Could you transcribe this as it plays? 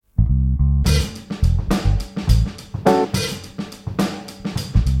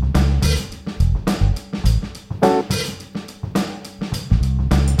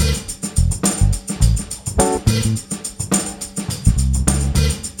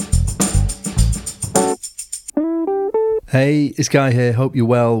Hey, it's Guy here. Hope you're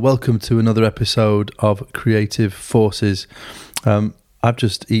well. Welcome to another episode of Creative Forces. I've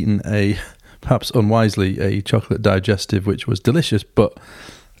just eaten perhaps unwisely, a chocolate digestive, which was delicious, but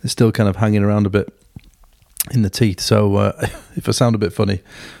it's still kind of hanging around a bit in the teeth. So if I sound a bit funny,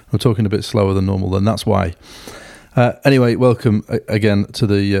 I'm talking a bit slower than normal, then that's why. Anyway, welcome again to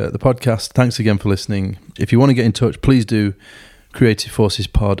the podcast. Thanks again for listening. If you want to get in touch, please do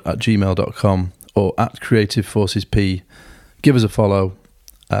creativeforcespod@gmail.com or @creativeforcesp. Give us a follow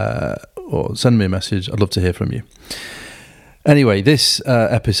or send me a message. I'd love to hear from you. Anyway, this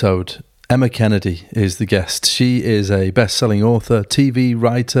episode, Emma Kennedy is the guest. She is a best-selling author, TV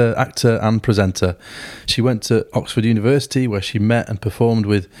writer, actor and presenter. She went to Oxford University where she met and performed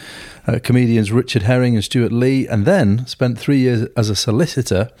with comedians Richard Herring and Stuart Lee, and then spent 3 years as a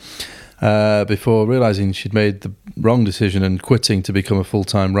solicitor before realising she'd made the wrong decision and quitting to become a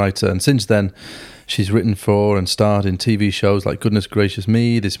full-time writer. And since then, she's written for and starred in TV shows like Goodness Gracious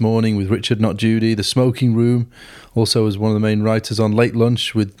Me, This Morning with Richard Not Judy, The Smoking Room, also as one of the main writers on Late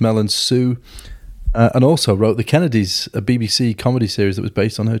Lunch with Mel and Sue, and also wrote The Kennedys, a BBC comedy series that was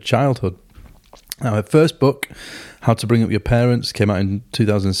based on her childhood. Now, her first book, How to Bring Up Your Parents, came out in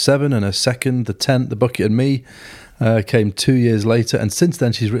 2007, and her second, The Tent, The Bucket and Me, came 2 years later, and since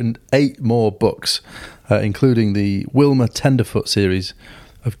then she's written 8 more books, including the Wilma Tenderfoot series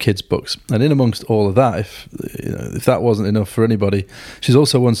of kids' books. And in amongst all of that, if that wasn't enough for anybody, she's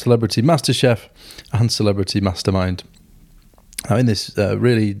also won Celebrity MasterChef and Celebrity Mastermind. Now, in this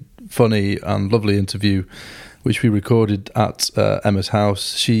really funny and lovely interview, which we recorded at Emma's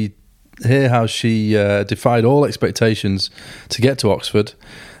house, hear how she defied all expectations to get to Oxford,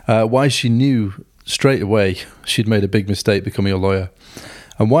 why she knew straight away she'd made a big mistake becoming a lawyer,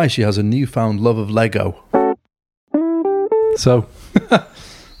 and why she has a newfound love of Lego. So,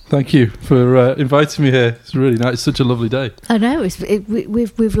 thank you for inviting me here. It's really nice. It's such a lovely day. I know.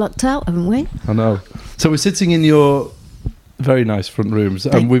 We've lucked out, haven't we? I know. So we're sitting in your very nice front rooms,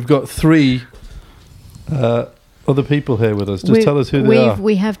 and we've got 3 other people here with us. Just tell us who they are.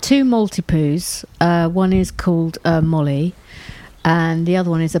 We have 2 Maltipoos. One is called Molly, and the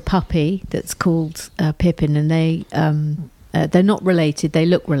other one is a puppy that's called Pippin, and they're not related. They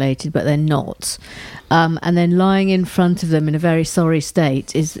look related, but they're not. And then lying in front of them in a very sorry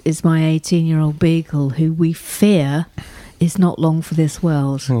state is my 18-year-old beagle, who we fear is not long for this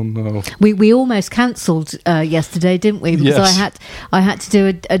world. Oh no! We almost cancelled yesterday, didn't we? Because yes. I had to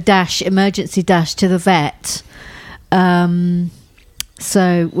do a emergency dash to the vet.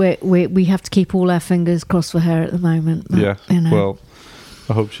 So we have to keep all our fingers crossed for her at the moment. But, yeah. Well,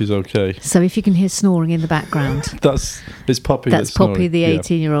 I hope she's okay. So if you can hear snoring in the background, it's Poppy. That's Poppy, the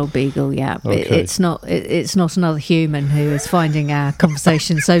 18-year-old beagle. Yeah, okay. It's not another human who is finding our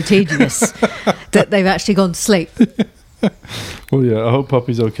conversation so tedious that they've actually gone to sleep. Well, yeah, I hope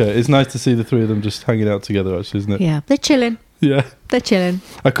Poppy's okay. It's nice to see the 3 of them just hanging out together, actually, isn't it? Yeah, they're chilling. Yeah, they're chilling.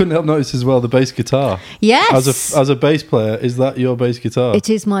 I couldn't help notice as well the bass guitar. Yes. As a bass player, is that your bass guitar? It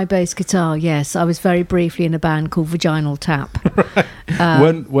is my bass guitar. Yes, I was very briefly in a band called Vaginal Tap.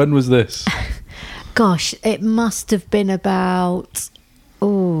 Right. When was this? Gosh, it must have been about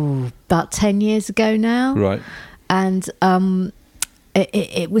 10 years ago now. Right. And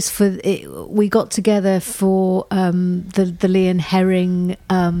it was we got together for the Lee and Herring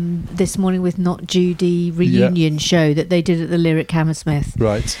This Morning with Not Judy reunion show that they did at the Lyric Hammersmith.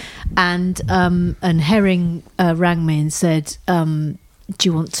 Right. And Herring rang me and said, do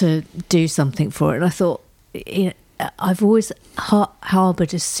you want to do something for it? And I thought, I've always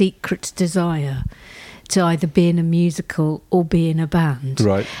harboured a secret desire to either be in a musical or be in a band.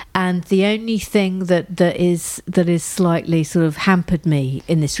 Right. And the only thing that is slightly sort of hampered me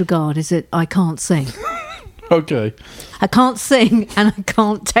in this regard is that I can't sing. Okay. I can't sing, and I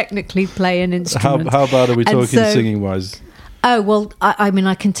can't technically play an instrument. How bad are we talking singing wise? Oh, well, I mean,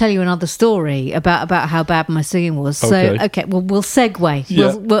 I can tell you another story about how bad my singing was. Okay. So, okay, well, we'll segue.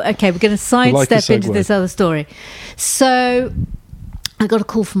 Yeah. We're going to sidestep into this other story. So I got a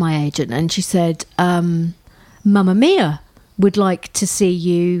call from my agent, and she said, Mamma Mia would like to see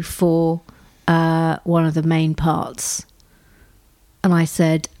you for one of the main parts. And I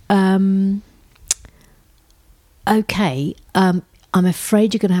said, okay, I'm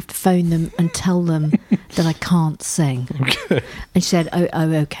afraid you're going to have to phone them and tell them that I can't sing. Okay. And she said, oh,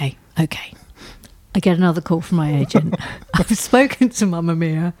 okay. I get another call from my agent. I've spoken to Mamma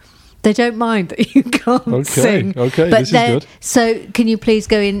Mia. They don't mind that you can't sing. Okay, but this is good. So can you please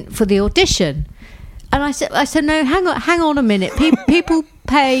go in for the audition? And I said, no, hang on a minute. People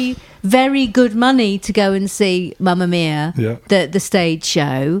pay very good money to go and see Mamma Mia, the stage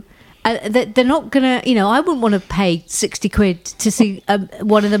show. they're not gonna, I wouldn't want to pay 60 quid to see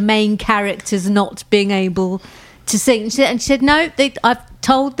one of the main characters not being able to sing. And she said, no, I've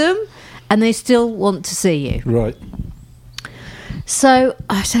told them, and they still want to see you. Right. So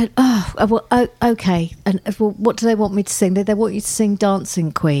I said, okay. And well, what do they want me to sing? They want you to sing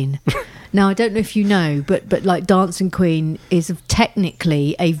Dancing Queen. Now, I don't know if you know, but like Dancing Queen is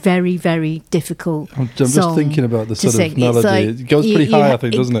technically a very, very difficult I'm just song thinking about the sort sing. of melody. Like, it goes pretty high, I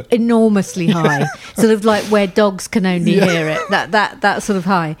think, doesn't it? Enormously high. Sort of like where dogs can only hear it. That sort of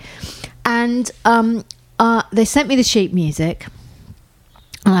high. And they sent me the sheet music,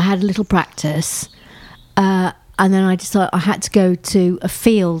 and I had a little practice. And then I decided I had to go to a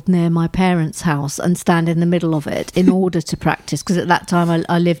field near my parents' house and stand in the middle of it in order to practice, because at that time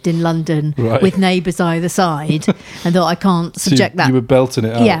I lived in London with neighbours either side, and thought I can't subject that. You were belting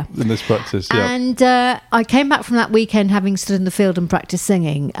it out in this practice. Yeah. And I came back from that weekend having stood in the field and practiced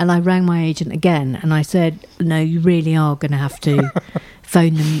singing, and I rang my agent again and I said, no, you really are going to have to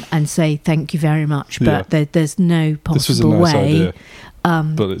phone them and say thank you very much, but there's no possible way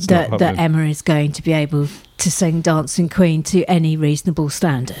that Emma is going to be able to sing Dancing Queen to any reasonable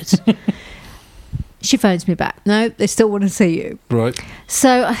standard. She phones me back. No, they still want to see you. Right.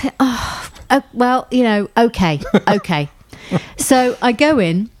 So I think, well, okay. So I go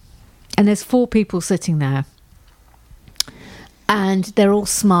in, and there's 4 people sitting there, and they're all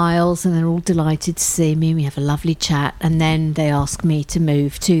smiles and they're all delighted to see me. We have a lovely chat, and then they ask me to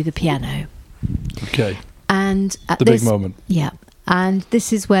move to the piano. Okay. And at the big moment. Yeah. And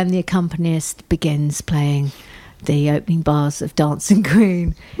this is when the accompanist begins playing the opening bars of Dancing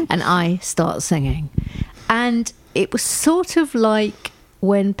Queen, and I start singing. And it was sort of like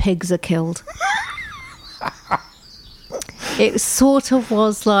when pigs are killed. It sort of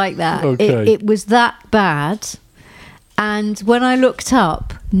was like that. Okay. It was that bad. And when I looked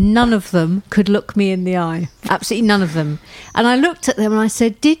up, none of them could look me in the eye. Absolutely none of them. And I looked at them and I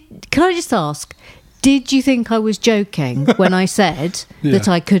said, can I just ask, did you think I was joking when I said that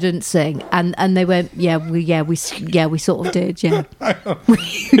I couldn't sing? And they went, we sort of did, yeah.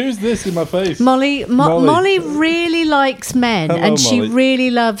 Who's this in my face? Molly really likes men. Hello, and she Molly.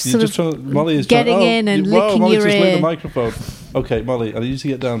 really loves Molly is getting in and licking Molly your just ear. licked the microphone. Okay, Molly, I need you to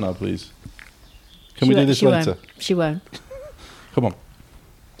get down now, please. Can we do this later? She won't. Come on.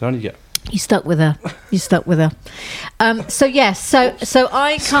 Down you get. You stuck with her. So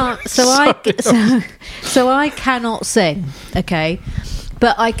I can't. So I cannot sing. Okay,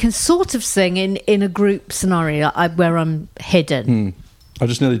 but I can sort of sing in a group scenario where I'm hidden. I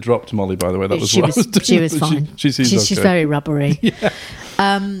just nearly dropped Molly, by the way. That was what I was doing. She was fine. She's very rubbery.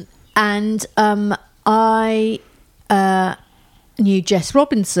 I knew Jess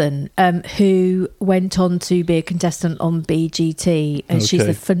Robinson, who went on to be a contestant on BGT, and she's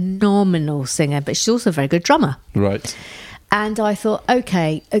a phenomenal singer, but she's also a very good drummer. Right. And I thought,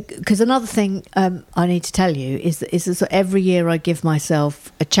 okay, because another thing I need to tell you is that every year I give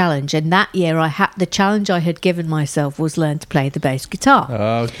myself a challenge, and that year the challenge I had given myself was learn to play the bass guitar.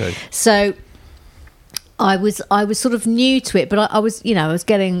 Okay. So I was sort of new to it, but I was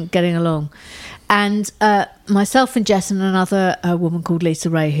getting along. And myself and Jess and another woman called Lisa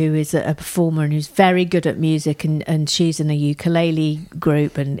Ray, who is a performer and who's very good at music, and she's in a ukulele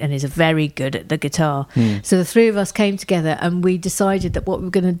group and is very good at the guitar. So the 3 of us came together and we decided that what we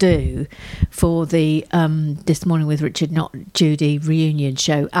were going to do for the This Morning with Richard Not Judy reunion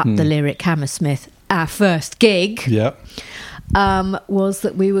show at the Lyric Hammersmith, our first gig, was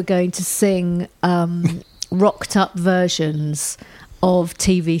that we were going to sing rocked up versions of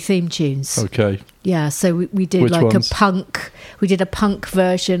TV theme tunes. Okay. Yeah, so we did Which like ones? we did a punk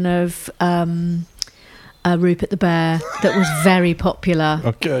version of Rupert the Bear that was very popular.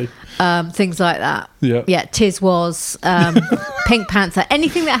 Okay. Things like that. Yeah. Yeah, Tiz was Pink Panther,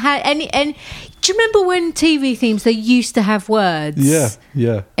 anything that had any. Do you remember when TV themes, they used to have words?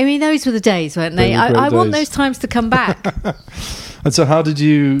 Yeah. I mean, those were the days, weren't they? I want those times to come back. And so how did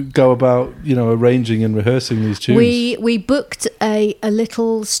you go about, arranging and rehearsing these tunes? We booked a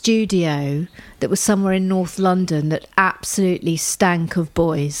little studio that was somewhere in North London that absolutely stank of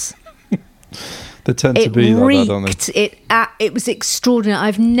boys. They tend to be like that, don't they? It was extraordinary.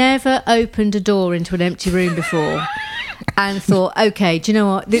 I've never opened a door into an empty room before and thought, okay, do you know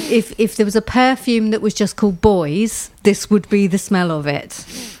what? If there was a perfume that was just called Boys, this would be the smell of it.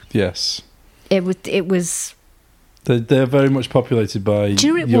 Yes. It was. They're very much populated by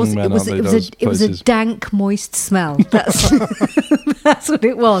young men, aren't they? It was a dank, moist smell. That's that's what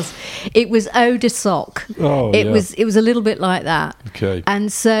it was. It was eau de sock. It was a little bit like that. Okay.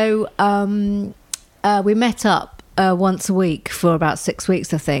 And so we met up once a week for about 6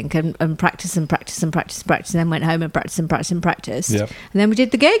 weeks, I think, and practice and practice and practice and practice, and then went home and practice and practice and practiced. Yeah. And then we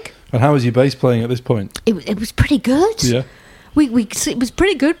did the gig. And how was your bass playing at this point? It was pretty good. Yeah. It was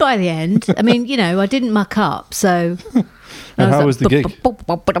pretty good by the end. I mean, I didn't muck up, so. And how was the gig?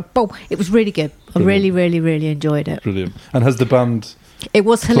 It was really good. I really, really, really enjoyed it. Brilliant. And has the band? It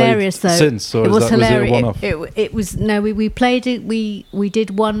was hilarious, though. Since, or it was hilarious. Was it a one-off? It was no. We played it. We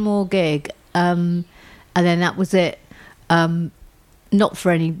did one more gig, and then that was it. Not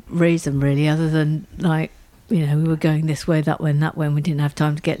for any reason really, other than we were going this way, that way, and that way, and we didn't have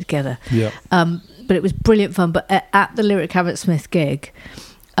time to get together. Yeah. But it was brilliant fun. But at the Lyric Hammersmith gig,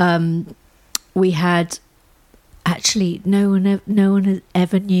 we had. Actually, no one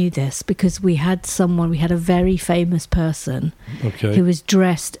ever knew this, because we had a very famous person who was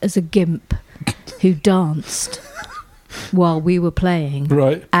dressed as a gimp who danced while we were playing.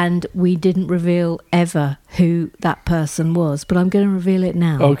 Right. And we didn't reveal ever who that person was, but I'm going to reveal it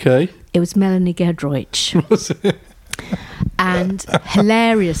now. Okay. It was Melanie Gedroich. Was it? And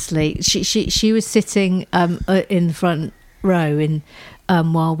hilariously, she was sitting in the front row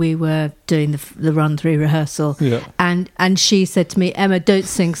while we were doing the run through rehearsal, and she said to me, "Emma, don't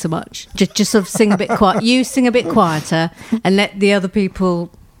sing so much. Just sort of sing a bit quiet. You sing a bit quieter, and let the other people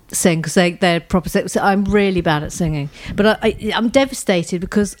sing, because they're proper." So I'm really bad at singing, but I'm devastated,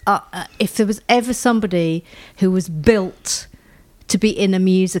 because if there was ever somebody who was built to be in a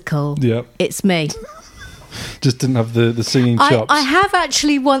musical, it's me. Just didn't have the singing chops. I have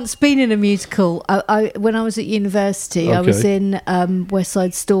actually once been in a musical. When I was at university, I was in West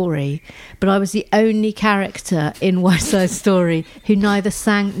Side Story, but I was the only character in West Side Story who neither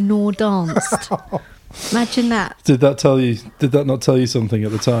sang nor danced. Imagine that. Did that not tell you something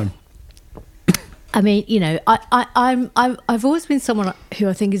at the time? I mean, I've always been someone who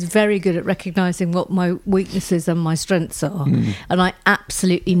I think is very good at recognising what my weaknesses and my strengths are, and I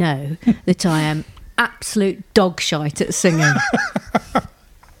absolutely know that I am absolute dog shite at singing.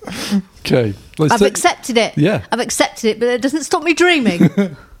 Okay. I've accepted it. Yeah. I've accepted it, but it doesn't stop me dreaming.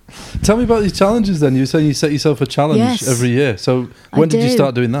 Tell me about these challenges then. You were saying you set yourself a challenge every year. So when did you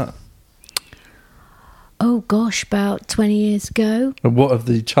start doing that? Oh gosh, about 20 years ago. And what have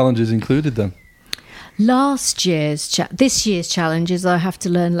the challenges included then? This year's challenge is I have to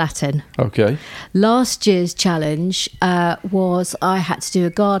learn Latin. Okay. Last year's challenge was I had to do a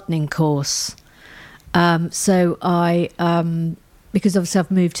gardening course. So I, because obviously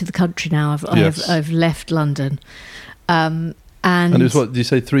I've moved to the country now, I've left London. And it was, what did you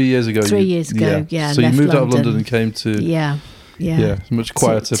say, 3 years ago? 3 years ago, yeah. So you moved out of London and came to... Yeah. Much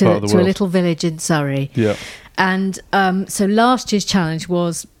quieter part of the world. To a little village in Surrey. Yeah. And so last year's challenge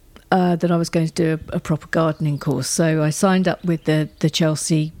was that I was going to do a proper gardening course. So I signed up with the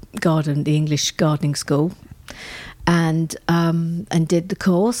Chelsea Garden, the English Gardening School, and did the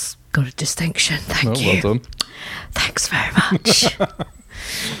course. Got a distinction. Thank you. Well done. Thanks very much.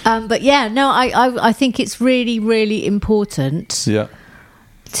 But yeah, no, I think it's really, really important to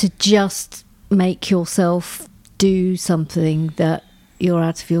just make yourself do something that you're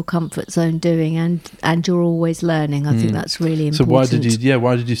out of your comfort zone doing, and you're always learning. I think that's really important. So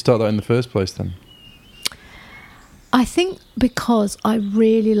why did you start that in the first place then? I think because I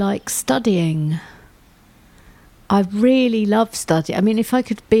really like studying. I really love studying. I mean, if I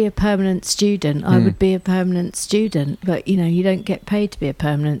could be a permanent student, I would be a permanent student. But, you don't get paid to be a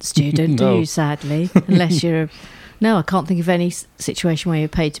permanent student, No. do you, sadly? Unless you're... No, I can't think of any situation where you're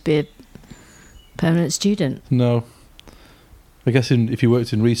paid to be a permanent student. No. I guess if you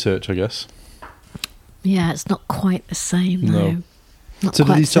worked in research, I guess. Yeah, it's not quite the same, though. No. Not So do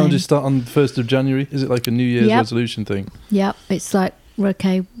quite these the same. challenges start on the 1st of January? Is it like a New Year's resolution thing? Yep, it's like,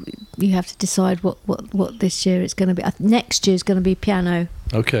 okay, you have to decide what this year is going to be. Next year is going to be piano.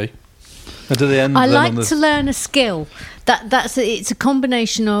 Okay. And do they end? I like to learn a skill. It's a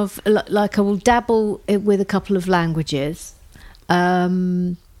combination of, like, I will dabble with a couple of languages,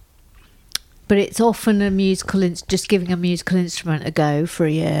 but it's often a musical, just giving a musical instrument a go for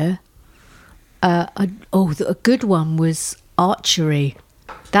a year. A good one was archery.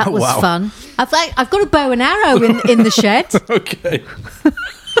 That was fun. I've got a bow and arrow in the shed. Okay.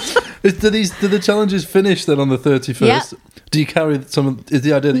 Do the challenges finish then on the 31st? Yep. Do you carry some? Is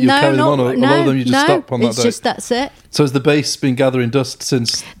the idea that you carry them on, or a lot of them you just stop on that day? That's it. So has the bass been gathering dust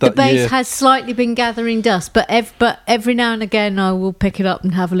since that year? The bass has slightly been gathering dust, but every now and again I will pick it up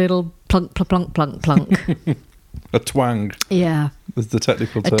and have a little plunk, plunk, plunk, plunk, plunk. A twang. Yeah. That's the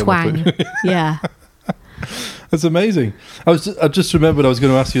technical term. A twang. Yeah. That's amazing. I just remembered I was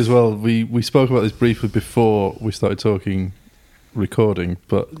going to ask you as well. We spoke about this briefly before we started recording,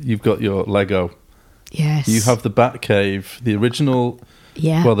 but you've got your Lego Yes. You have the Batcave, the original,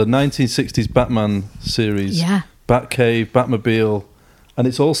 Yeah. well, the 1960s Batman series, Yeah. Batcave, Batmobile, and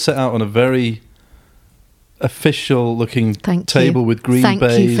it's all set out on a very official-looking Thank you. table with green Thank you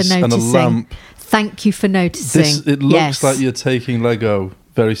for baize and a noticing. lamp. Thank you for noticing. It looks Yes. like you're taking Lego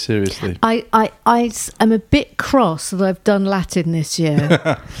very seriously. I am a bit cross that I've done Latin this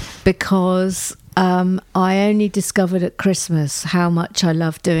year because I only discovered at Christmas how much I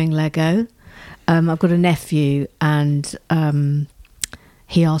love doing Lego. I've got a nephew and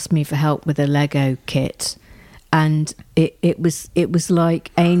he asked me for help with a Lego kit. And it was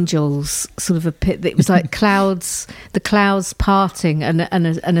like angels, sort of a pit. It was like clouds, the clouds parting, and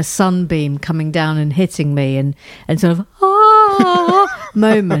a sunbeam coming down and hitting me, and sort of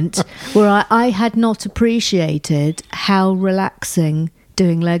moment where I had not appreciated how relaxing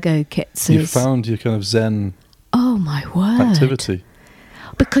doing Lego kits You is. found your kind of Zen Oh my word! activity.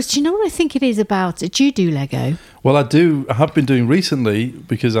 Because do you know what I think it is about it? Do you do Lego? Well, I do. I have been doing recently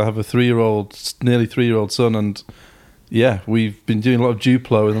because I have a nearly 3-year-old son, and yeah, we've been doing a lot of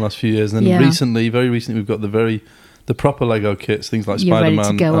Duplo in the last few years. And then very recently, we've got the proper Lego kits, things like You're ready to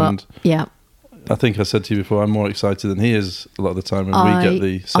Spider-Man. go And up. Yeah. I think I said to you before, I'm more excited than he is a lot of the time when we get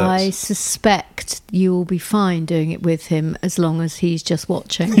the sets. I suspect you will be fine doing it with him as long as he's just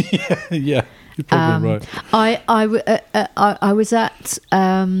watching. Yeah, you're probably right. I was at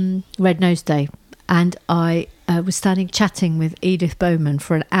Red Nose Day and I was standing chatting with Edith Bowman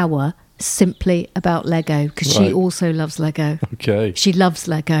for an hour simply about Lego because she Right. also loves Lego. Okay. She loves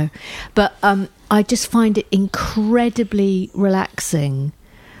Lego. But I just find it incredibly relaxing.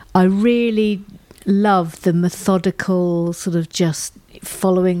 I really love the methodical sort of just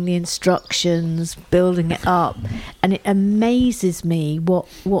following the instructions, building it up, and it amazes me what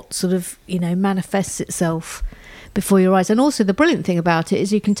sort of manifests itself before your eyes. And also the brilliant thing about it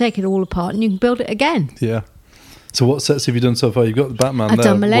is you can take it all apart and you can build it again. Yeah. So what sets have you done so far? You've got the Batman I've there.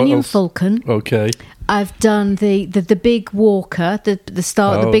 done What Millennium else? Falcon. Okay. I've done the big walker, the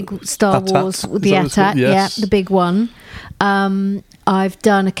big Star AT-AT. Wars, Is the that what it's AT-AT, called? Yes. yeah, the big one. I've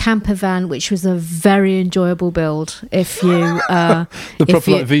done a camper van, which was a very enjoyable build. If you The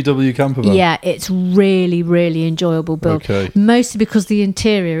proper like VW camper van. yeah, it's really, really enjoyable build. Okay. Mostly because the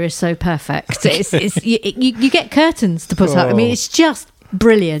interior is so perfect. You get curtains to put up. I mean, Oh. it's just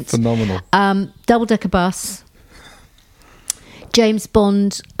brilliant. Phenomenal. Double decker bus, James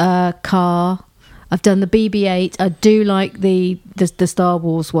Bond car. I've done the BB-8. I do like the Star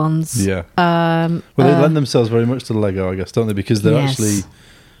Wars ones. Yeah. Well, they lend themselves very much to the Lego, I guess, don't they? Because they're Yes. actually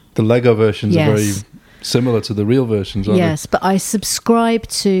the Lego versions are very similar to the real versions, aren't Yes, but I subscribe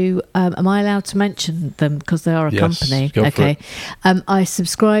to. Am I allowed to mention them because they are a Yes, company? go for Okay, I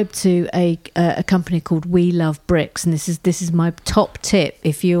subscribe to a company called We Love Bricks, and this is my top tip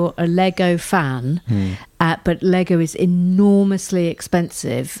if you're a Lego fan. But Lego is enormously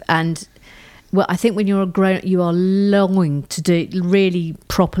expensive, and well, I think when you're a grown, you are longing to do really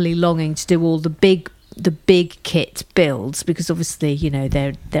properly longing to do all the big kit builds because obviously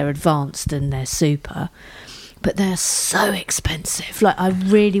they're advanced and they're super, but they're so expensive. Like I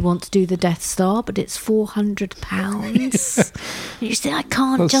really want to do the Death Star, but it's £400. You see, I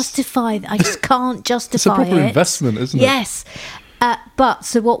can't justify. I just can't justify It's a proper it. investment, isn't it? Yes. But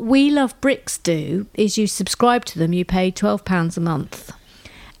so what We Love Bricks do is you subscribe to them. You pay £12 a month.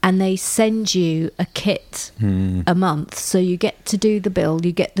 And they send you a kit a month. So you get to do the build.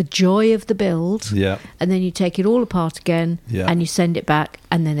 You get the joy of the build. Yeah. And then you take it all apart again. Yeah. And you send it back.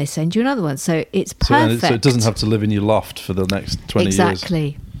 And then they send you another one. So it's perfect. So it doesn't have to live in your loft for the next 20 years.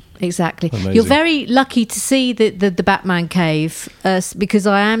 Exactly. Amazing. You're very lucky to see the Batman cave because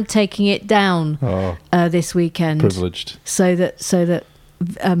I am taking it down this weekend. Privileged. So that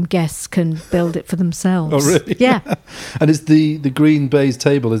guests can build it for themselves. Oh, really? Yeah. And is the green baize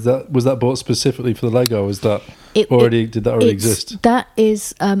table, was that bought specifically for the Lego? Did that already exist? That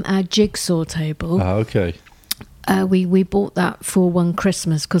is our jigsaw table. Okay. We bought that for one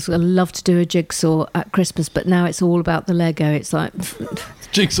Christmas because I love to do a jigsaw at Christmas, but now it's all about the Lego. It's like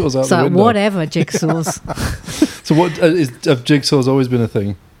Jigsaws out it's the like window. whatever jigsaws. So what have jigsaws always been a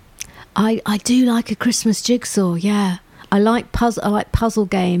thing? I do like a Christmas jigsaw. Yeah, I like puzzle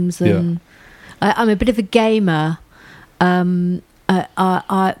games, and I'm a bit of a gamer. But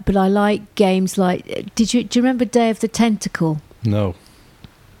I like games like. Do you remember Day of the Tentacle? No.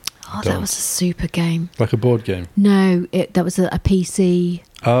 Oh, that was a super game. Like a board game? No, that was a PC.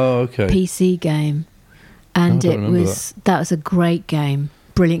 Oh, okay. PC game, and I don't remember that was a great game,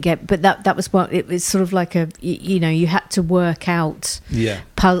 brilliant game. But that was what it was sort of like you had to work out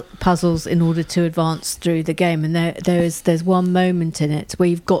puzzles in order to advance through the game, and there's one moment in it where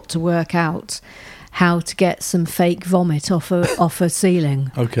you've got to work out how to get some fake vomit off a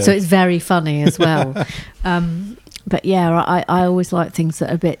ceiling. Okay. So it's very funny as well. But yeah, I always like things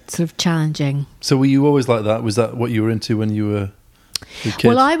that are a bit sort of challenging. So were you always like that? Was that what you were into when you were a kid?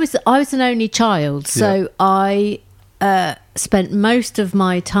 Well, I was an only child, so I spent most of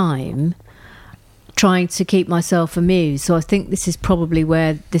my time trying to keep myself amused. So I think this is probably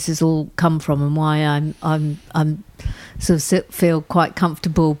where this has all come from, and why I'm sort of feel quite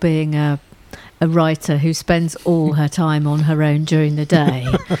comfortable being a writer who spends all her time on her own during the day.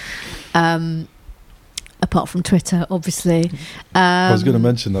 Apart from Twitter, obviously. I was going to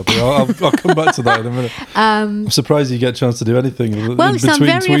mention that, but I'll come back to that in a minute. I'm surprised you get a chance to do anything in between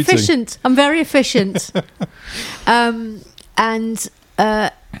tweeting. I'm very efficient.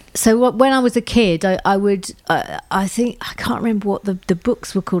 So when I was a kid, I would, I think, I can't remember what the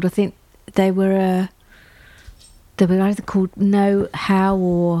books were called. I think they were either called Know How,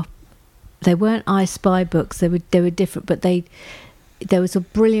 or they weren't I Spy books. They were different, but there was a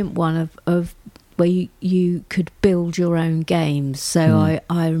brilliant one of where you could build your own games. So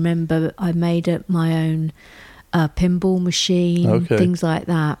I remember I made my own pinball machine, things like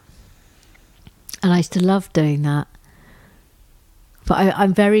that. And I used to love doing that. But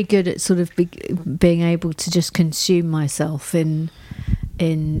I'm very good at sort of being able to just consume myself in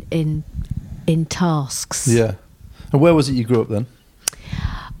tasks. Yeah. And where was it you grew up then?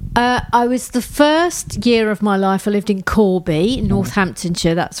 I was the first year of my life, I lived in Corby, in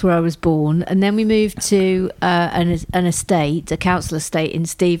Northamptonshire. That's where I was born. And then we moved to an estate, a council estate in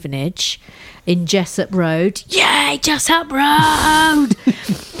Stevenage, in Jessup Road. Yay, Jessup Road!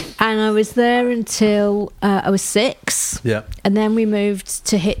 And I was there until I was 6. Yeah. And then we moved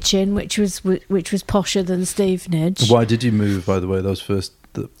to Hitchin, which was posher than Stevenage. Why did you move, by the way, those first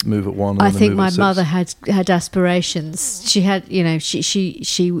move at 1? And I then think move my at 6? mother had aspirations. She had,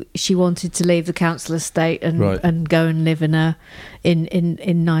 she wanted to leave the council estate and go and live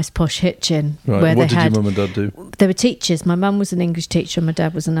in nice posh Hitchin. Right. Where What did your mum and dad do? They were teachers. My mum was an English teacher and my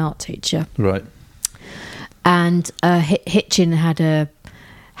dad was an art teacher. Right. And Hitchin had a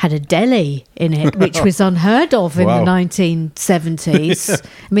deli in it, which was unheard of in the 1970s. Yeah.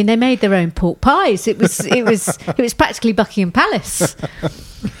 I mean, they made their own pork pies. It was practically Buckingham Palace.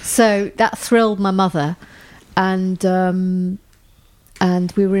 So that thrilled my mother, and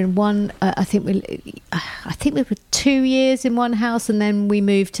we were in one. I think we were 2 years in one house, and then we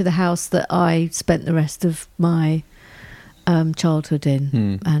moved to the house that I spent the rest of my childhood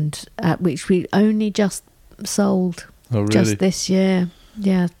in, and which we only just sold. Oh, really? Just this year.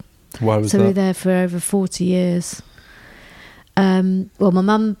 Yeah. Why was that? So we were there for over 40 years. Well, my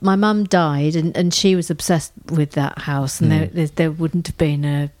mum died, and she was obsessed with that house, and there wouldn't have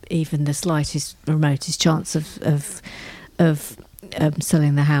been even the slightest, remotest chance of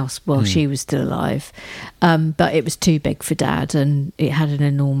selling the house while she was still alive. But it was too big for Dad, and it had an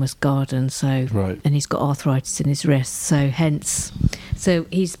enormous garden. So, and he's got arthritis in his wrists, so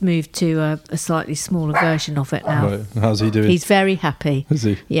he's moved to a slightly smaller version of it now. Right. How's he doing? He's very happy. Is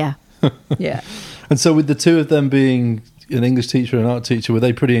he? Yeah. Yeah. And so, with the two of them being an English teacher and an art teacher, were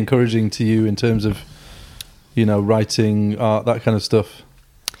they pretty encouraging to you in terms of, writing, art, that kind of stuff?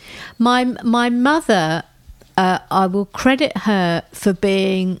 My mother, I will credit her for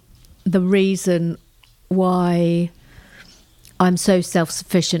being the reason why I'm so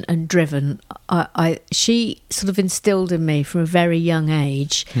self-sufficient and driven. She sort of instilled in me from a very young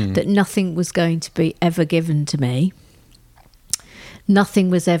age that nothing was going to be ever given to me. Nothing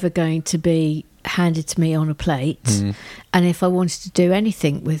was ever going to be handed to me on a plate. And if I wanted to do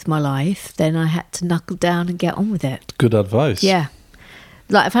anything with my life, then I had to knuckle down and get on with it. Good advice. Yeah.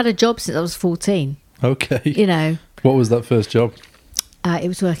 Like, I've had a job since I was 14. Okay. What was that first job? It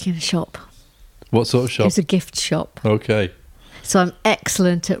was working in a shop. What sort of shop? It was a gift shop. Okay. So I'm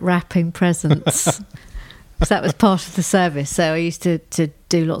excellent at wrapping presents. So that was part of the service. So I used to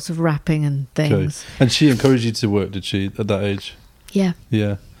do lots of wrapping and things. Okay. And she encouraged you to work, did she, at that age? Yeah.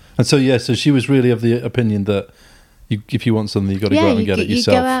 Yeah. And so, so she was really of the opinion that if you want something, you've got to go out and get it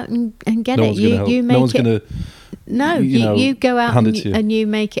yourself. You go out and get no it. One's gonna help. You make no one's going to... No, you go out and you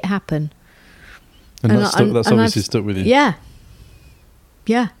make it happen. And that's obviously stuck with you. Yeah.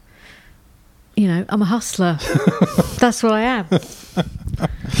 Yeah. I'm a hustler. That's what I am.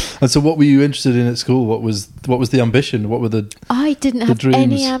 And so what were you interested in at school? What was the ambition? What were the I didn't have dreams?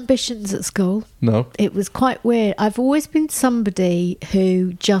 Any ambitions at school. No. It was quite weird. I've always been somebody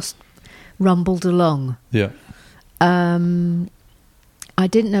who just rumbled along. Yeah. I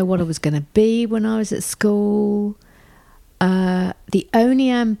didn't know what I was going to be when I was at school. The only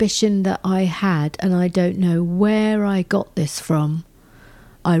ambition that I had, and I don't know where I got this from,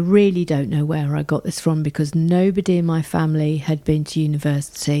 I really don't know where I got this from, because nobody in my family had been to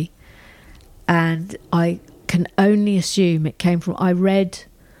university, and I can only assume it came from, I read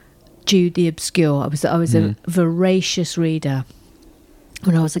Jude the Obscure. I was a voracious reader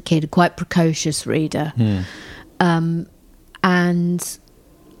when I was a kid, a quite precocious reader. And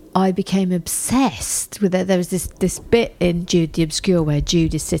I became obsessed with it. There was this bit in Jude the Obscure where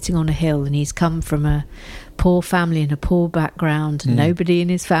Jude is sitting on a hill, and he's come from a poor family and a poor background. Nobody in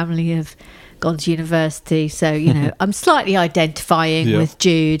his family have gone to university. So, you know, I'm slightly identifying with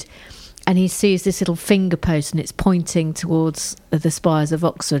Jude. And he sees this little finger post, and it's pointing towards the spires of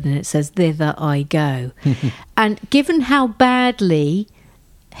Oxford, and it says, "Thither I go." And given how badly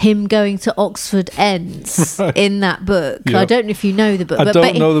him going to Oxford ends in that book, I don't know if you know the book. I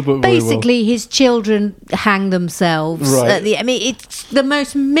don't know the book very well. Basically, his children hang themselves. Right. I mean, it's the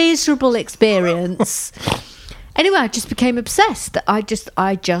most miserable experience. Anyway, I just became obsessed. I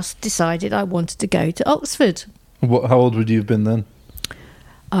just decided I wanted to go to Oxford. How old would you have been then?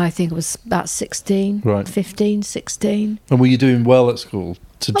 I think it was about 16, right. 15, 16. And were you doing well at school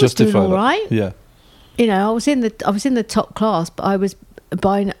to justify I was doing all that? right. Yeah. You know, I was in the top class, but I was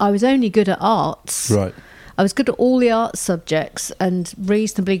only good at arts. Right. I was good at all the arts subjects and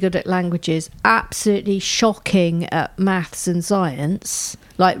reasonably good at languages. Absolutely shocking at maths and science,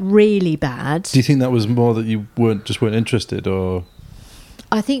 like really bad. Do you think that was more that you weren't interested, or?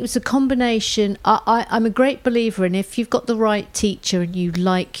 I think it was a combination. I'm a great believer in, if you've got the right teacher and you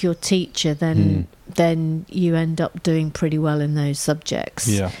like your teacher, then you end up doing pretty well in those subjects.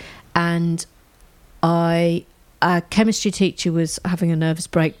 Yeah. And our chemistry teacher was having a nervous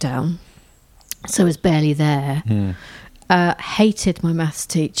breakdown, so was barely there. Hated my maths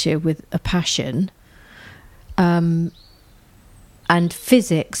teacher with a passion. And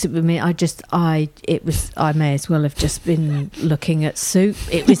physics, I mean, I may as well have just been looking at soup.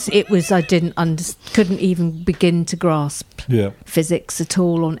 It was I couldn't even begin to grasp physics at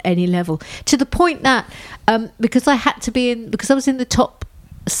all on any level. To the point that because I was in the top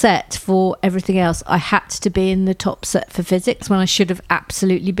set for everything else, I had to be in the top set for physics when I should have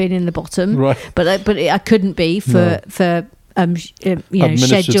absolutely been in the bottom. Right. But I couldn't be for schedule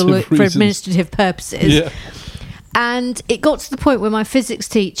for administrative purposes. Yeah. And it got to the point where my physics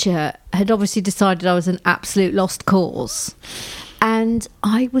teacher had obviously decided I was an absolute lost cause, and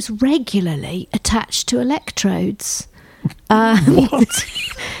I was regularly attached to electrodes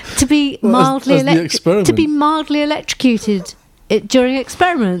to be mildly electrocuted during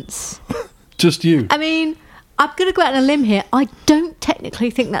experiments. Just you? I mean, I'm going to go out on a limb here. I don't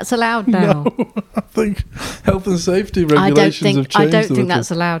technically think that's allowed now. No, I think health and safety regulations have changed. I don't think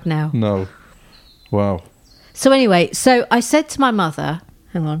that's allowed now. No. Wow. So anyway, I said to my mother,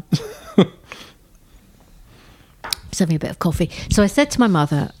 hang on. Just having a bit of coffee. So I said to my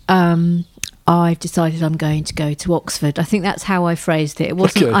mother, I've decided I'm going to go to Oxford. I think that's how I phrased it. It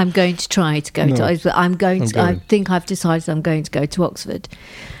wasn't I'm going to try to go to Oxford. I think I've decided I'm going to go to Oxford.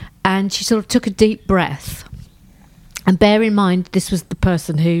 And she sort of took a deep breath. And bear in mind, this was the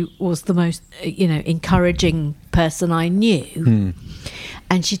person who was the most, encouraging person I knew.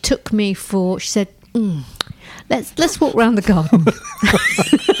 And she took me she said, let's walk around the garden.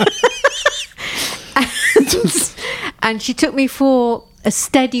 and she took me for a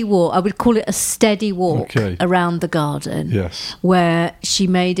steady walk. I would call it a steady walk around the garden. Yes. Where she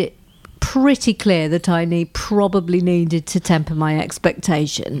made it pretty clear that I probably needed to temper my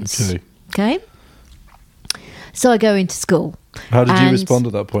expectations. Okay. So I go into school. How did you respond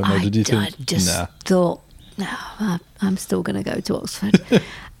at that point, though? Did you think, I just thought, no, I'm still going to go to Oxford.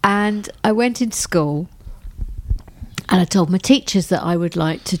 And I went into school, and I told my teachers that I would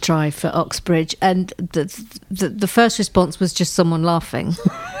like to try for Oxbridge, and the first response was just someone laughing,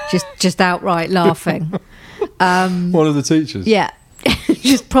 just outright laughing. One of the teachers? Yeah,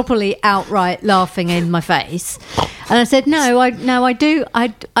 just properly outright laughing in my face. And I said, I do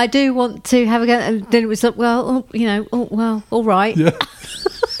want to have a go. And then it was like, well, all right. Yeah.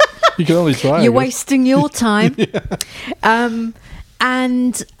 You can only try. You're wasting your time.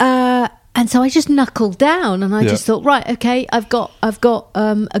 And so I just knuckled down, and I just thought, right, okay, I've got a goal.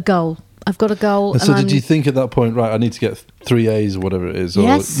 I've got a goal. And so did you think at that point, right, I need to get 3 A's or whatever it is? Or,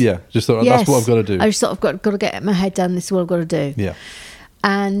 yes. Yeah, just thought, that's what I've got to do. I just thought, I've got to get my head down, this is what I've got to do. Yeah.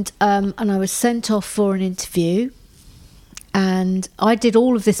 And I was sent off for an interview, and I did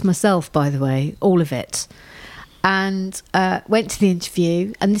all of this myself, by the way, all of it. And went to the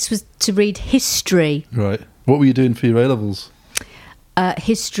interview, and this was to read history. Right. What were you doing for your A-levels?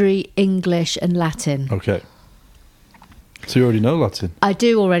 History, English and Latin. Okay. So you already know Latin? I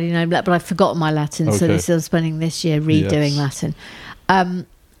do already know, but I've forgotten my Latin, so I'm spending this year redoing Latin. And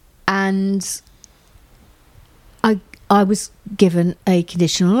I was given a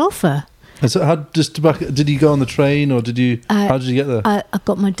conditional offer. And so did you go on the train, or did you? How did you get there? I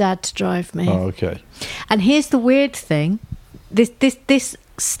got my dad to drive me. Oh, okay. And here's the weird thing: this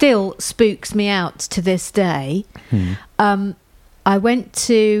still spooks me out to this day. I went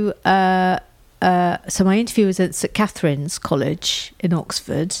to so my interview was at St Catherine's College in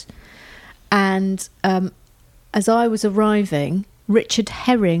Oxford, and as I was arriving, Richard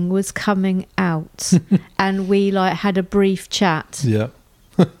Herring was coming out, and we had a brief chat. Yeah.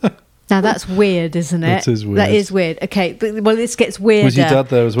 Now that's weird, isn't it? It is weird. That is weird. Okay, but this gets weirder. Was your dad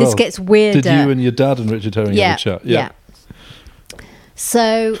there as well? This gets weirder. Did you and your dad and Richard Herring have a chat? Yeah.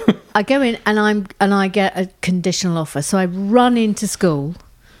 So I go in and I get a conditional offer. So I run into school,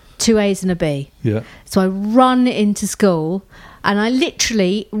 2 A's and a B. Yeah. So I run into school and I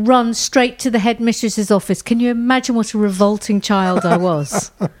literally run straight to the headmistress's office. Can you imagine what a revolting child I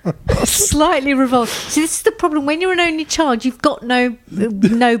was? Slightly revolting. See, this is the problem. When you're an only child, you've got no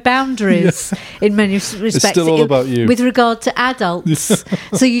boundaries in many respects. It's still all about you. With regard to adults.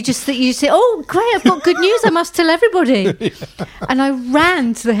 So you say, oh, great, I've got good news. I must tell everybody. Yeah. And I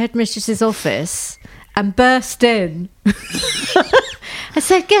ran to the headmistress's office and burst in. I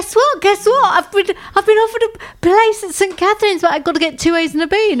said, guess what? I've been offered a place at St Catherine's, but I've got to get 2 A's and a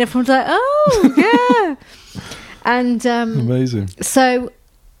B. And everyone's like, oh, yeah. And amazing. So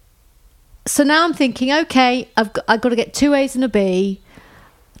now I'm thinking, okay, I've got to get 2 A's and a B.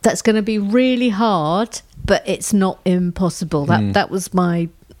 That's going to be really hard, but it's not impossible. That was my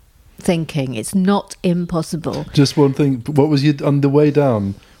thinking. It's not impossible. Just one thing. What was you on the way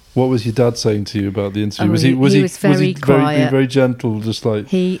down? What was your dad saying to you about the interview? He was very quiet. Very gentle, just like,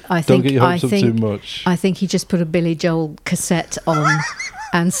 don't get your hopes up too much. I think he just put a Billy Joel cassette on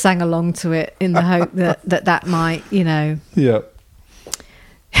and sang along to it in the hope that might, Yeah.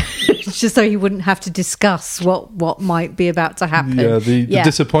 just so he wouldn't have to discuss what might be about to happen. Yeah, the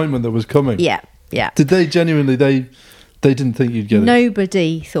disappointment that was coming. Yeah. Did they genuinely, they didn't think you'd get it?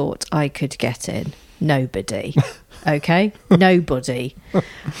 Nobody thought I could get in. Nobody. Okay? Nobody.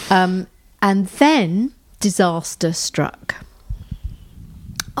 And then disaster struck.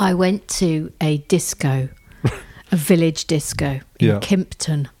 I went to a disco, a village disco in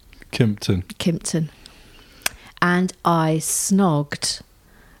Kimpton. And I snogged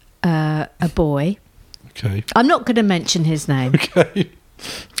a boy. Okay. I'm not going to mention his name. Okay.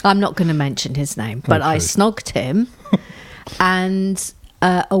 I'm not going to mention his name, but I snogged him. And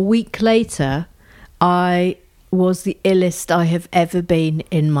a week later, I was the illest I have ever been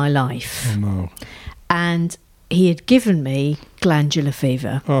in my life. Oh, no. And he had given me glandular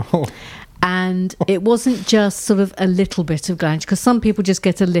fever. Oh. And it wasn't just sort of a little bit of glandular, because some people just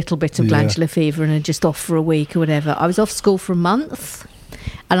get a little bit of glandular fever and are just off for a week or whatever. I was off school for a month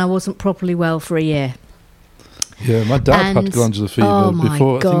and I wasn't properly well for a year. Yeah, my dad had glandular fever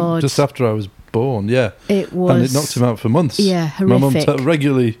before, God. I think just after I was born, It was... And it knocked him out for months. Yeah, horrific. My mum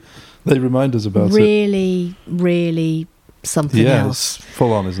regularly... They remind us about really, really something else. It's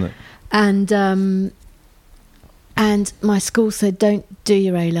full on, isn't it? And my school said, don't do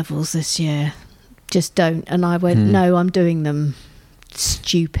your A-levels this year. Just don't. And I went, no, I'm doing them.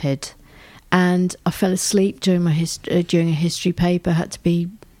 Stupid. And I fell asleep during a history paper, had to be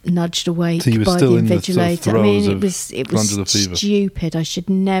nudged awake by the invigilator. I mean, it was stupid. I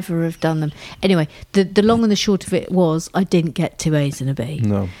should never have done them. Anyway, the long and the short of it was I didn't get 2 A's and a B.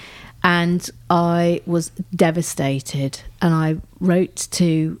 No. And I was devastated. And I wrote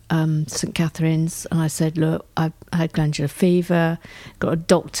to St Catherine's and I said, look, I had glandular fever, got a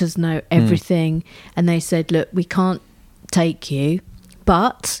doctor's note, everything. And they said, look, we can't take you,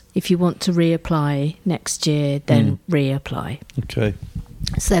 but if you want to reapply next year, then reapply. Okay.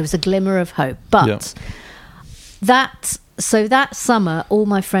 So there was a glimmer of hope. But that summer, all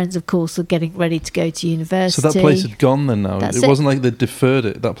my friends, of course, were getting ready to go to university. So that place had gone then now? It wasn't like they deferred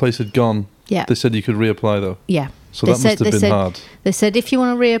it. That place had gone. Yeah. They said you could reapply though. Yeah. So that must have been hard. They said, if you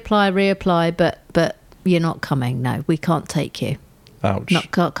want to reapply, but you're not coming. No, we can't take you. Ouch.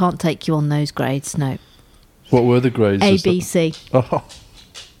 Can't take you on those grades, no. What were the grades? A, B, C. Oh,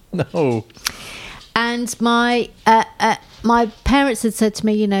 no. And my parents had said to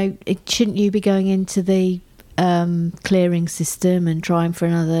me, shouldn't you be going into the clearing system and trying for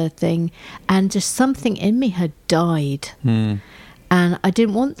another thing? And just something in me had died. And I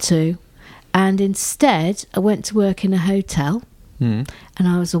didn't want to. And instead, I went to work in a hotel. And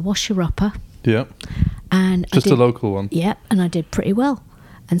I was a washer-upper. Yeah. And just a local one. Yeah, and I did pretty well.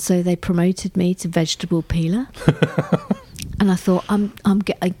 And so they promoted me to vegetable peeler. And I thought, I'm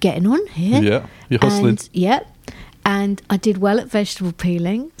getting on here. Yeah, you're hustling. and I did well at vegetable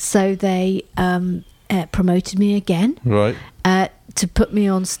peeling, so they promoted me again. Right. To put me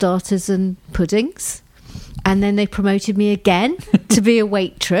on starters and puddings. And then they promoted me again to be a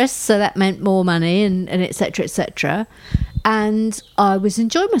waitress, so that meant more money and et cetera, et cetera. And I was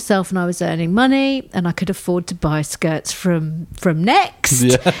enjoying myself, and I was earning money, and I could afford to buy skirts from Next.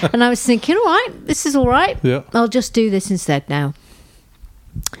 Yeah. And I was thinking, all right, this is all right. Yeah. I'll just do this instead now.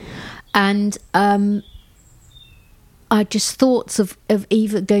 And I just thoughts of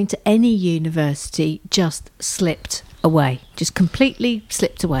either going to any university just slipped away, just completely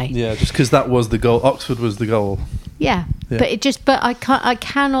slipped away. Yeah, just because that was the goal. Oxford was the goal. Yeah. But I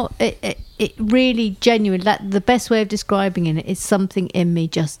cannot. It really genuinely. That the best way of describing it is something in me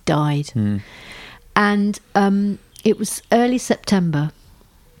just died, and it was early September,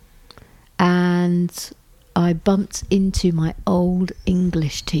 and I bumped into my old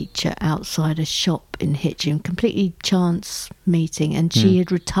English teacher outside a shop in Hitchin, completely chance meeting, and she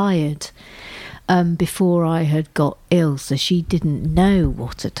had retired before I had got ill, so she didn't know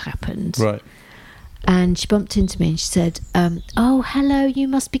what had happened. Right. And she bumped into me and she said, oh, hello, you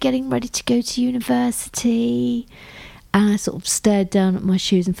must be getting ready to go to university. And I sort of stared down at my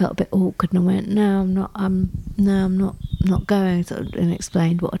shoes and felt a bit awkward, and I went, no, I'm not. I'm not going. And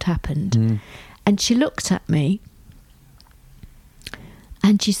explained what had happened. And she looked at me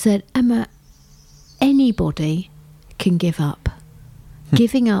and she said, Emma, anybody can give up.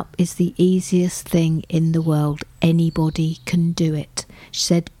 Giving up is the easiest thing in the world. Anybody can do it. She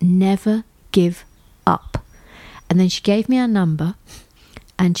said, never give up. And then she gave me her number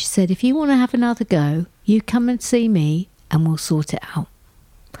and she said, if you want to have another go, you come and see me and we'll sort it out.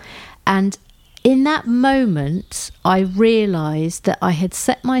 And in that moment, I realised that I had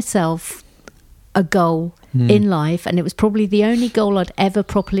set myself a goal in life, and it was probably the only goal I'd ever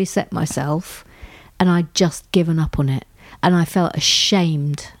properly set myself, and I'd just given up on it. And I felt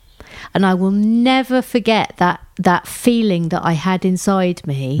ashamed. And I will never forget that feeling that I had inside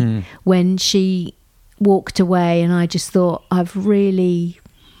me when she walked away, and I just thought, I've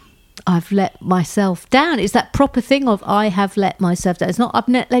let myself down. It's that proper thing of I have let myself down. It's not I've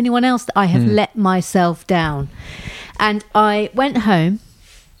let anyone else, that I have let myself down. And I went home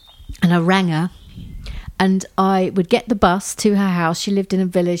and I rang her, and I would get the bus to her house. She lived in a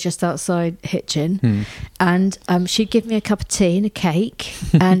village just outside Hitchin. And she'd give me a cup of tea and a cake,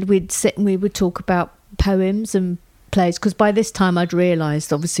 and we'd sit and we would talk about poems and plays, because by this time I'd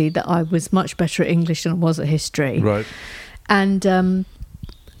realised, obviously, that I was much better at English than I was at history. Right. And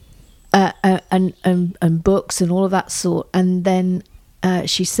books and all of that sort. And then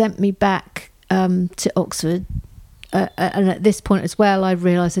she sent me back to Oxford. And at this point as well, I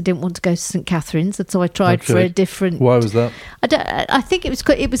realised I didn't want to go to St Catherine's, and so I tried for a different. Why was that? I think it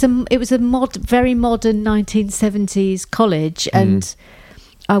was a very modern 1970s college, and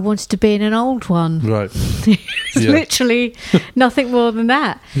I wanted to be in an old one. Right. It's literally nothing more than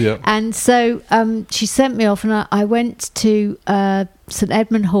that. Yeah. And so she sent me off, and I went to St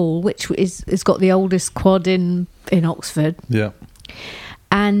Edmund Hall, which has got the oldest quad in Oxford. Yeah.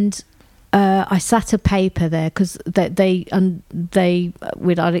 And I sat a paper there because I'd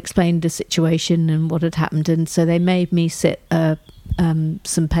explained the situation and what had happened, and so they made me sit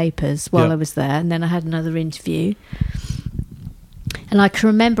some papers while I was there, and then I had another interview. And I can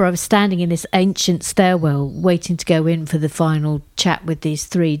remember I was standing in this ancient stairwell waiting to go in for the final chat with these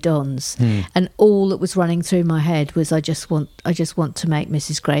three dons, and all that was running through my head was I just want to make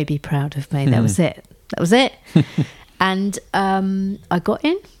Mrs. Graby proud of me. That was it. And I got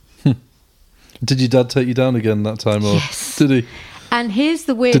in. Did your dad take you down again that time, or yes. did he? And here's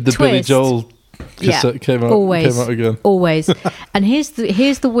the weird twist. Did the twist. Billy Joel cassette came out again? Always. And here's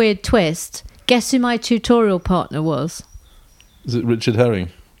the weird twist. Guess who my tutorial partner was? Is it Richard Herring?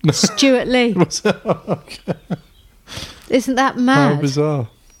 Stuart Lee. Was it? Okay. Isn't that mad? How bizarre.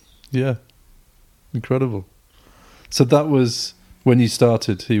 Yeah. Incredible. So that was when you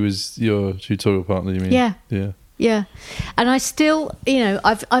started, he was your tutorial partner, you mean? Yeah. Yeah. Yeah. And I still,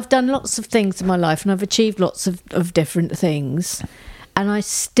 I've done lots of things in my life, and I've achieved lots of different things. And I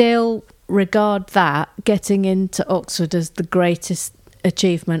still regard that getting into Oxford as the greatest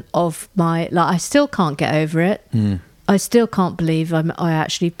achievement of my life. I still can't get over it. I still can't believe I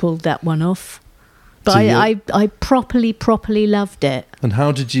actually pulled that one off. But so I properly loved it. And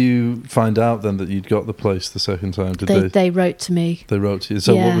how did you find out then that you'd got the place the second time? They wrote to me. They wrote to you.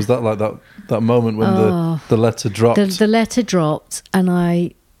 So what was that like, that moment when the letter dropped? The letter dropped, and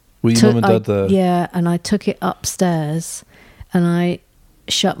were your mum and dad there? Yeah, and I took it upstairs, and I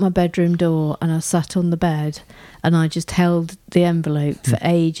shut my bedroom door, and I sat on the bed, and I just held the envelope for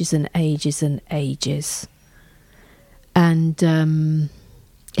ages and ages and ages. and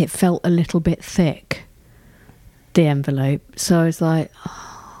it felt a little bit thick, the envelope. So I was like,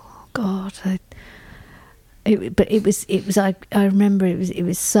 oh God. But it was I remember it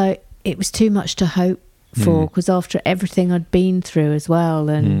was too much to hope for, because after everything I'd been through as well,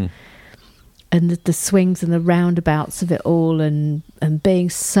 and the swings and the roundabouts of it all, and being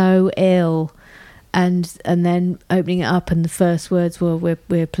so ill, and then opening it up, and the first words were,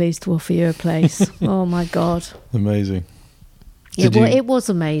 we're pleased to offer you a place. Oh my God. Amazing. It was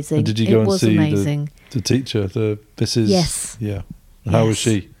amazing. Did you go and see amazing. The teacher, Mrs. Yes. Yeah. How was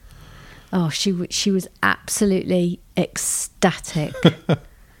she? Oh, she was absolutely ecstatic.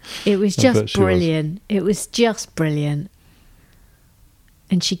 It was just brilliant. It was just brilliant.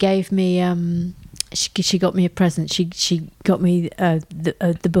 And she gave me she got me a present. She got me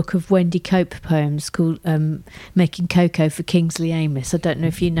the book of Wendy Cope poems called Making Cocoa for Kingsley Amis. I don't know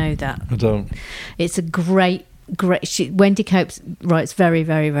if you know that. I don't. It's a great. Wendy Cope writes very,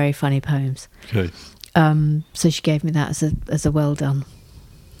 very, very funny poems. Okay. So she gave me that as a well done.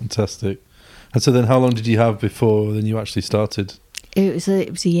 Fantastic. And so then how long did you have before then you actually started? It was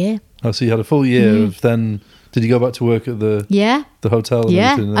a year. Oh, so you had a full year of then. Did you go back to work at the hotel? And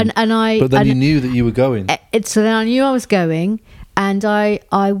everything? But then you knew that you were going. So then I knew I was going, and I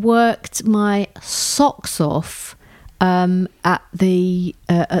worked my socks off at the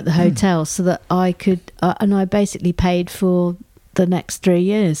hotel so that I could, and I basically paid for the next 3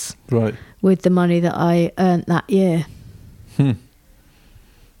 years, right, with the money that I earned that year.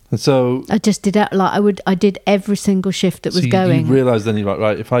 And so I just did that. I did every single shift that was going. You realised then you're like,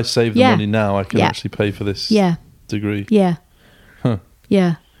 right, if I save the money now, I can actually pay for this degree. Yeah. Huh.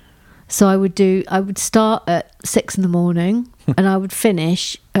 Yeah. So I would start at 6 a.m. and I would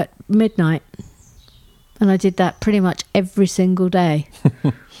finish at midnight. And I did that pretty much every single day.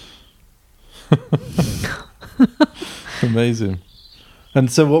 Amazing. And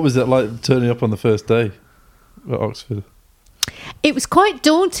so what was it like turning up on the first day at Oxford? It was quite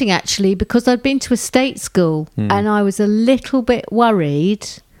daunting, actually, because I'd been to a state school and I was a little bit worried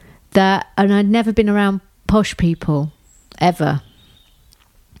and I'd never been around posh people, ever.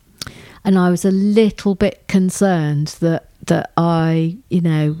 And I was a little bit concerned that I,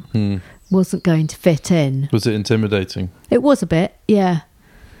 wasn't going to fit in. Was it intimidating? It was a bit, yeah.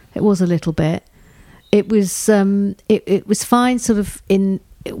 It was a little bit. It was it was fine sort of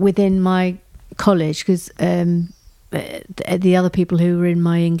within my college, because the other people who were in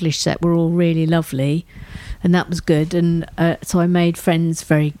my English set were all really lovely, and that was good. And so I made friends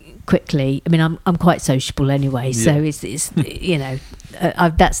very quickly. I mean, I'm quite sociable anyway, so it's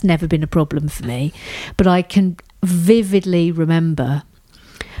that's never been a problem for me. But I can vividly remember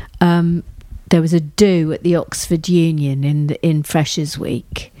there was a do at the Oxford Union in Freshers'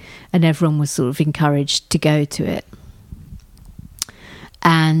 Week, and everyone was sort of encouraged to go to it.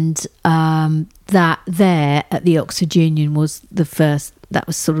 And that there at the Oxford Union was that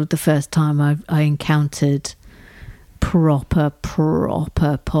was sort of the first time I encountered proper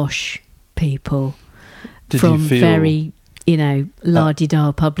posh people from very,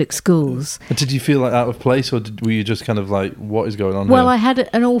 la-di-da public schools. And did you feel like out of place, or were you just kind of like, what is going on Well, here? I had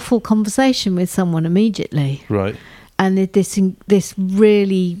an awful conversation with someone immediately. Right. And this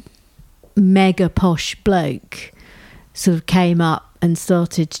really mega posh bloke sort of came up and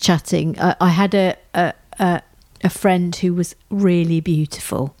started chatting. I had a friend who was really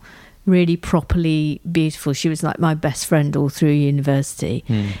beautiful, really properly beautiful. She was like my best friend all through university.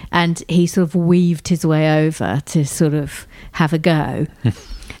 And he sort of weaved his way over to sort of have a go.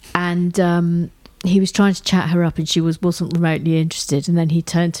 And he was trying to chat her up, and she wasn't remotely interested. And then he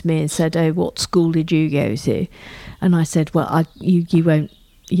turned to me and said, "Oh, what school did you go to?" And I said, "Well, you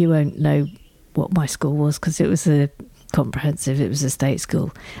won't know what my school was, because it was a comprehensive, it was a state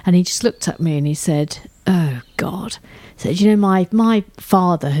school." And he just looked at me and he said, "Oh God," he said, my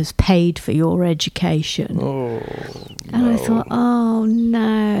father has paid for your education." Oh, and I thought, oh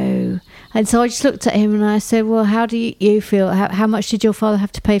no. And so I just looked at him and I said, "Well, how do you feel? How much did your father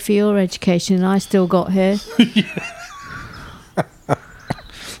have to pay for your education? And I still got here."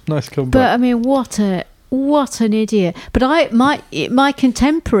 Nice comeback. But I mean, what an idiot. But my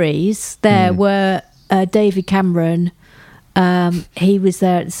contemporaries there were David Cameron. He was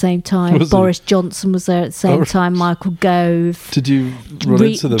there at the same time. Boris Johnson was there at the same time. Michael Gove. Did you run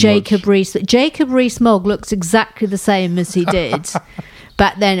into them Jacob much? Rees. Jacob Rees-Mogg looks exactly the same as he did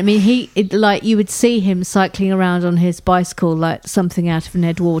back then. I mean, you would see him cycling around on his bicycle like something out of an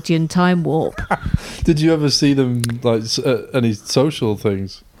Edwardian time warp. Did you ever see them like any social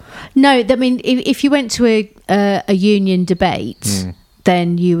things? No, I mean, if you went to a union debate,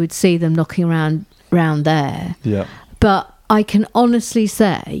 then you would see them knocking around there. Yeah. But I can honestly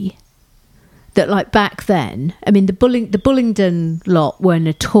say that, like, back then, I mean, the Bullingdon lot were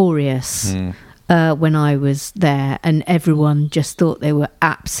notorious when I was there, and everyone just thought they were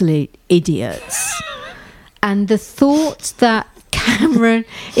absolute idiots. And the thought that Cameron,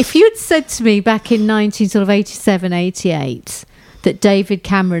 if you had said to me back in 1987, 88, that David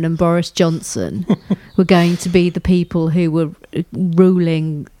Cameron and Boris Johnson were going to be the people who were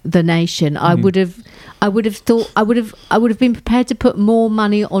ruling the nation, I would have been prepared to put more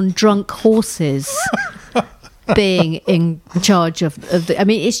money on drunk horses being in charge of the. I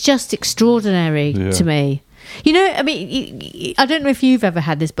mean, it's just extraordinary to me. You know, I mean, I don't know if you've ever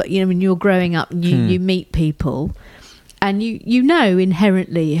had this, but, you know, when you're growing up, you meet people, and you know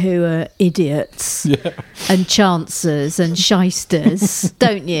inherently who are idiots and chancers and shysters,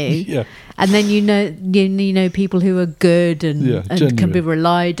 don't you? Yeah. And then you know people who are good and can be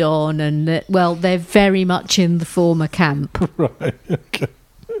relied on, and they're very much in the former camp. Right. Okay.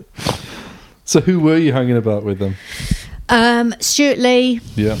 So who were you hanging about with them? Stuart Lee.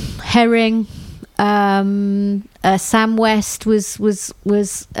 Yeah. Herring. Sam West was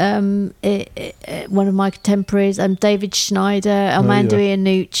one of my contemporaries. David Schneider, Armando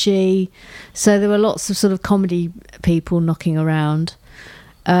Iannucci. So there were lots of sort of comedy people knocking around.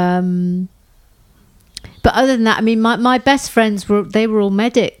 But other than that, I mean, my best friends were all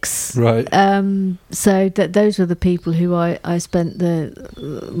medics, right? So those were the people who I spent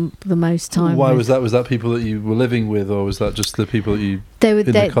the most time. Why with. was that? Was that people that you were living with, or was that just the people that you? They were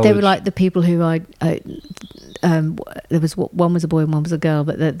like the people who there was one was a boy and one was a girl,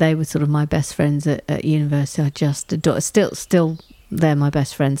 but they were sort of my best friends at university. I just adored. Still, they're my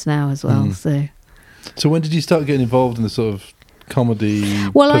best friends now as well. So when did you start getting involved in the sort of comedy?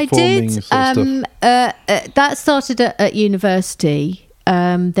 Well, I did. Sort of stuff? That started at university.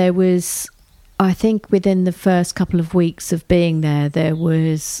 There was, I think, within the first couple of weeks of being there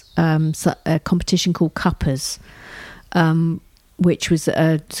was a competition called Cuppers, which was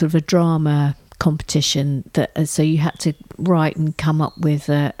a sort of a drama competition. So you had to write and come up with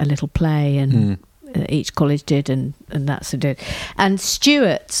a little play, and each college did, and that sort of did. And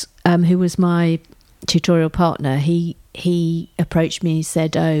Stuart, who was my tutorial partner, he approached me and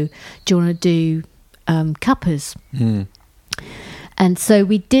said, "Oh, do you want to do Cuppers?" And so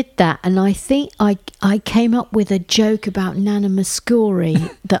we did that, and I think I came up with a joke about Nana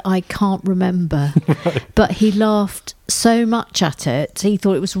Muscuri that I can't remember, right. But he laughed so much at it. He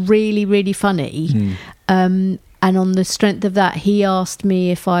thought it was really, really funny. And on the strength of that, he asked me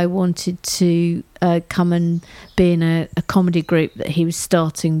if I wanted to come and be in a comedy group that he was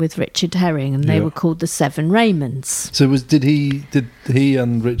starting with Richard Herring, and they were called the Seven Raymonds. So did he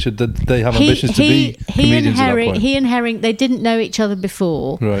and Richard, did they have ambitions to be comedians at that point? He and Herring, they didn't know each other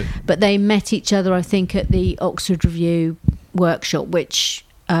before, right? But they met each other, I think, at the Oxford Review workshop, which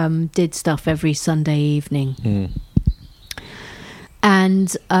did stuff every Sunday evening.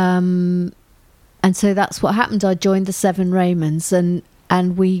 And so that's what happened. I joined the Seven Raymonds,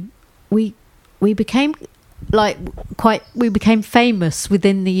 and we became we became famous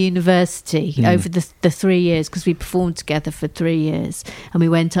within the university over the 3 years, because we performed together for 3 years, and we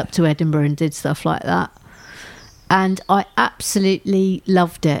went up to Edinburgh and did stuff like that. And I absolutely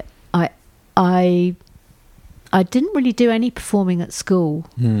loved it. I didn't really do any performing at school.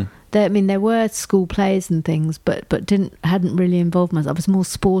 There were school plays and things, but hadn't really involved myself. I was more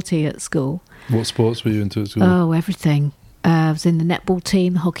sporty at school. What sports were you into at school? Oh, everything. I was in the netball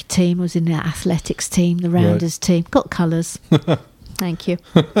team, the hockey team. I was in the athletics team, the rounders team. Got colours. Thank you.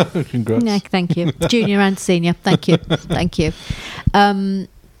 Congrats. Yeah, thank you. Junior and senior. Thank you. Thank you.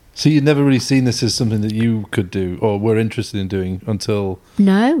 So you'd never really seen this as something that you could do or were interested in doing until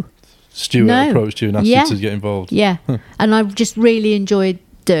Stuart approached you and asked you to get involved? Yeah. And I just really enjoyed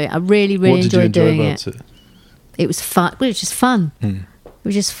doing it. I really, really enjoyed doing it. What did you enjoy about it? It was fun. It was just fun. It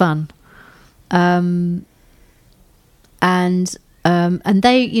was just fun. And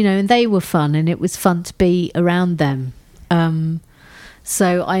they were fun, and it was fun to be around them.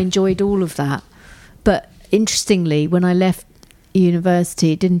 So I enjoyed all of that. But interestingly, when I left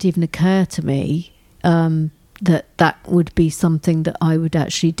university, it didn't even occur to me that would be something that I would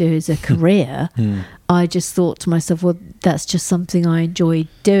actually do as a career. I just thought to myself, well, that's just something I enjoyed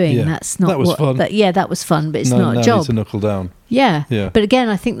doing. Yeah. That's not that was fun. That was fun, but it's not a job. Now you need to knuckle down. Yeah. But again,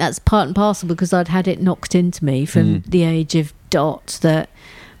 I think that's part and parcel, because I'd had it knocked into me from the age of Dot that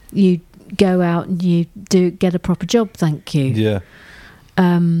you go out and you do get a proper job. Thank you. Yeah.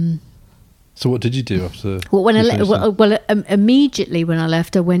 So what did you do after? Well, immediately when I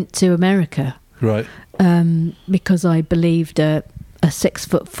left, I went to America. Right. Because I believed a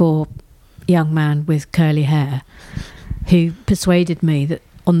 6'4", young man with curly hair who persuaded me that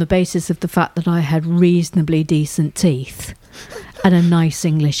on the basis of the fact that I had reasonably decent teeth and a nice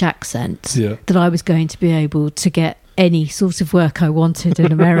English accent, that I was going to be able to get any sort of work I wanted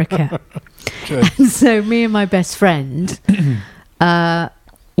in America. Okay. And so me and my best friend,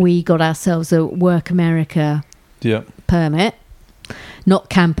 we got ourselves a Work America permit. Not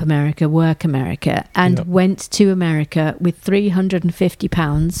Camp America, Work America, and went to America with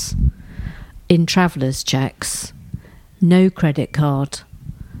 £350 in travellers' checks, no credit card.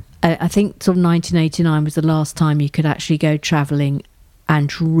 I think sort of 1989 was the last time you could actually go travelling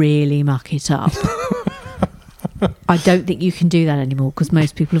and really muck it up. I don't think you can do that anymore because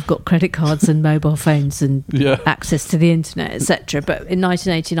most people have got credit cards and mobile phones and access to the internet, etc. But in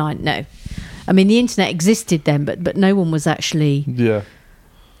 1989, no. I mean, the internet existed then, but no one was actually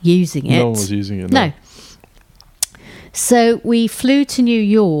using it. No one was using it. No. So we flew to New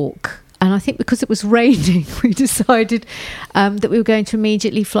York, and I think because it was raining, we decided that we were going to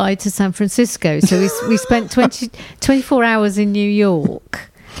immediately fly to San Francisco. So we spent 24 hours in New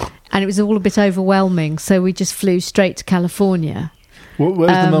York, and it was all a bit overwhelming. So we just flew straight to California.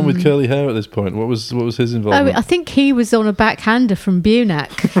 Where's the man with curly hair at this point? What was his involvement? I think he was on a backhander from Bunac.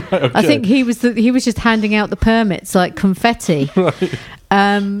 Right, okay. I think he was just handing out the permits like confetti. Right.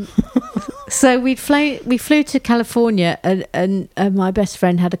 So we flew to California, and my best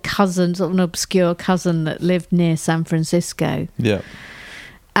friend had a cousin, sort of an obscure cousin that lived near San Francisco. Yeah.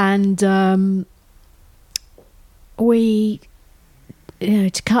 And we.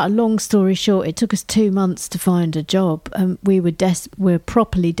 To cut a long story short, it took us 2 months to find a job, and we were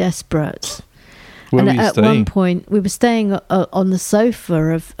properly desperate. Where were you at staying? one point, we were staying on the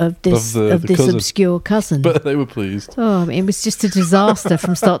sofa of this cousin. obscure cousin. But they were pleased. Oh, I mean, it was just a disaster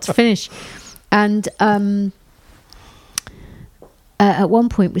from start to finish. And at one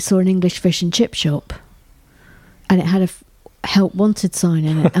point, we saw an English fish and chip shop, and it had a help wanted sign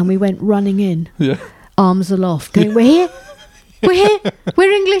in it, and we went running in, arms aloft, going, "We're here. We're here.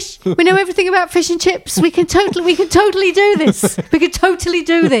 We're English. We know everything about fish and chips. We can totally do this. We can totally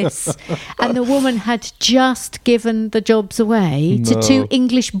do this." And the woman had just given the jobs away to 2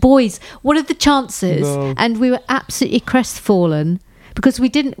 English boys. What are the chances? No. And we were absolutely crestfallen because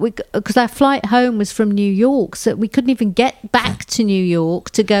because our flight home was from New York, so we couldn't even get back to New York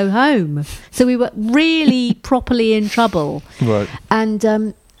to go home. So we were really properly in trouble. Right. And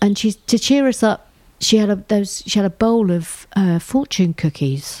she, to cheer us up, she had a bowl of fortune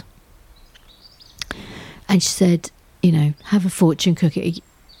cookies, and she said, have a fortune cookie.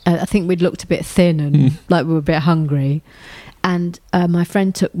 I think we'd looked a bit thin and like we were a bit hungry, and my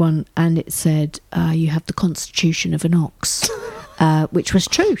friend took one, and it said, "You have the constitution of an ox," which was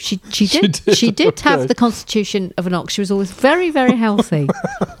true. She did have the constitution of an ox. She was always very, very healthy.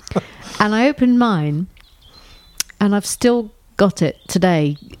 And I opened mine, and I've still got it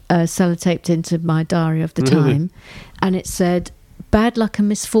today, sellotaped into my diary of the time, and it said, "Bad luck and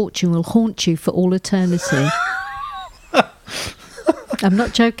misfortune will haunt you for all eternity." I'm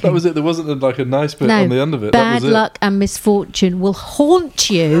not joking. That was it. There wasn't a nice bit on the end of it. Bad luck and misfortune will haunt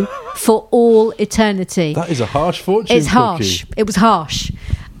you for all eternity. That is a harsh fortune. It's harsh. It was harsh,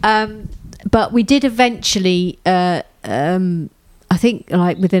 but we did eventually. I think,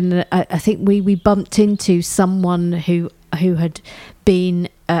 like within, I think we bumped into someone who had been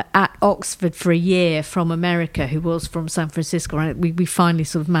at Oxford for a year from America, who was from San Francisco, and we finally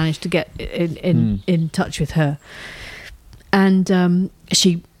sort of managed to get in touch with her, and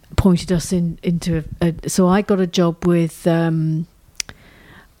she pointed us into so I got a job with a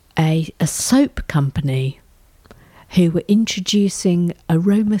soap company who were introducing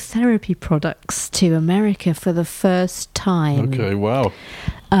aromatherapy products to America for the first time. Okay, wow.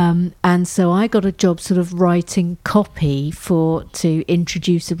 And so I got a job sort of writing copy to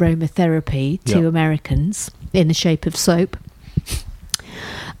introduce aromatherapy to Americans in the shape of soap.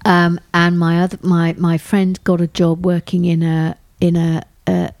 And my friend got a job working in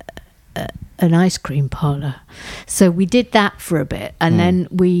an ice cream parlour. So we did that for a bit, and then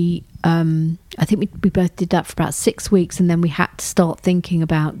we I think we both did that for about 6 weeks, and then we had to start thinking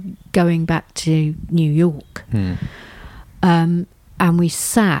about going back to New York. And we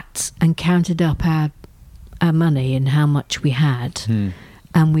sat and counted up our money and how much we had,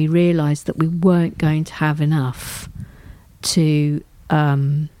 and we realised that we weren't going to have enough to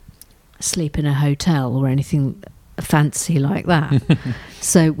sleep in a hotel or anything fancy like that.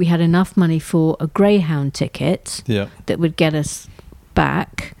 So we had enough money for a Greyhound ticket that would get us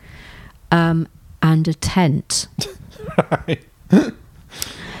back, and a tent.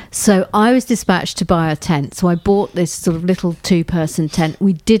 So I was dispatched to buy a tent. So I bought this sort of little 2-person tent.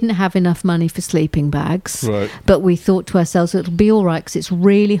 We didn't have enough money for sleeping bags, Right. but we thought to ourselves, it'll be all right because it's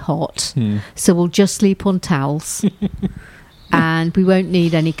really hot. So we'll just sleep on towels. And we won't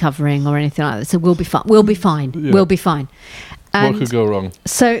need any covering or anything like that. So we'll be fine. We'll be fine. Yeah. We'll be fine. And What could go wrong?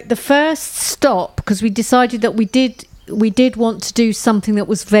 so the first stop, because we decided that we did want to do something that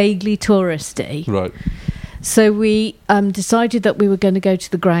was vaguely touristy. Right. So we decided that we were going to go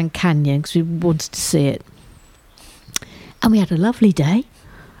to the Grand Canyon because we wanted to see it. And we had a lovely day.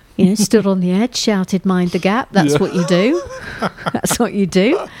 You know, stood on the edge, shouted, "Mind the gap." That's what you do. That's what you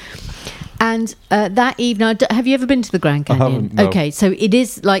do. And that evening, have you ever been to the Grand Canyon? I haven't, no. Okay, so it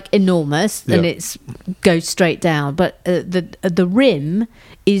is like enormous and it goes straight down. But the rim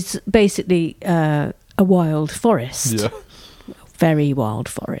is basically a wild forest. Yeah. Very wild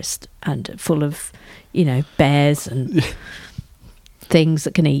forest and full of, you know, bears and things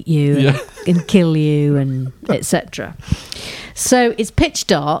that can eat you and kill you and etc. So it's pitch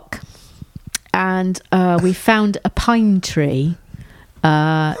dark, and we found a pine tree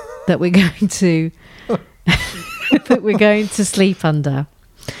that we're going to sleep under.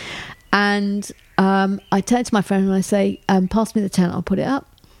 And I turn to my friend and I say, "Pass me the tent, I'll put it up."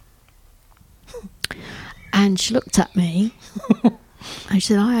 And she looked at me and she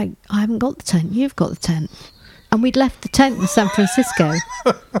said, I haven't got the tent, you've got the tent. And we'd left the tent in San Francisco.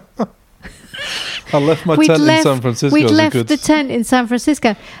 I left my tent in San Francisco. We'd left the tent in San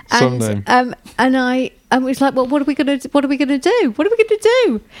Francisco. And Some and we was like, well, what are we gonna do? What are we gonna do?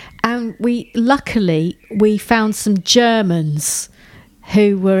 And luckily we found some Germans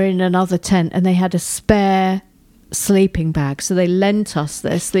who were in another tent and they had a spare sleeping bag, so they lent us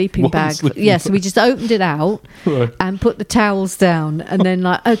their sleeping bag. So we just opened it out and put the towels down, and then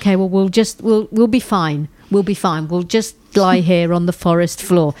like, okay, well we'll be fine. We'll just lie here on the forest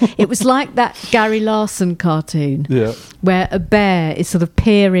floor. It was like that Gary Larson cartoon where a bear is sort of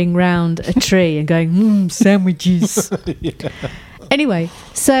peering round a tree and going, sandwiches. Anyway,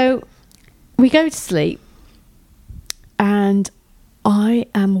 so we go to sleep and I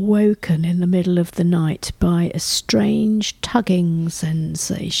am woken in the middle of the night by a strange tugging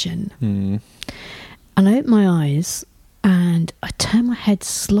sensation. And I open my eyes and I turn my head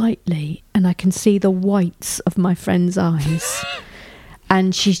slightly and I can see the whites of my friend's eyes.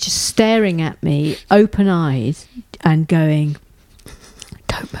 And she's just staring at me, open-eyed, and going,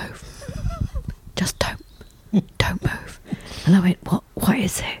 "Don't move. Just don't move." And I went, What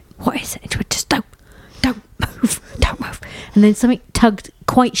is it? What is it? And she went, "Just don't move. And then something tugged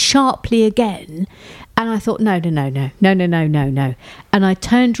quite sharply again, and I thought, no. And I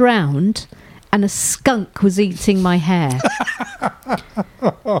turned round, and a skunk was eating my hair.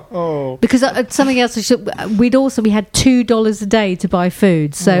 Because something else, we had $2 a day to buy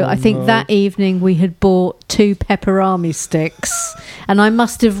food, so I think that evening we had bought 2 pepperami sticks, and I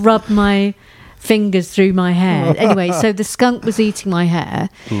must have rubbed my fingers through my hair. Anyway, so the skunk was eating my hair.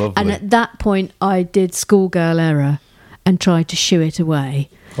 Lovely. And at that point I did schoolgirl error and tried to shoo it away,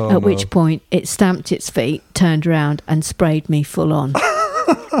 which point it stamped its feet, turned around and sprayed me full on.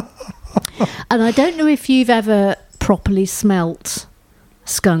 And I don't know if you've ever properly smelt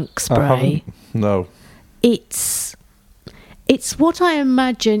skunk spray. No. It's what I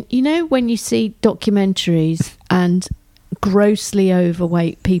imagine, you know, when you see documentaries and grossly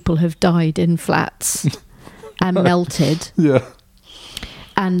overweight people have died in flats and melted. Yeah.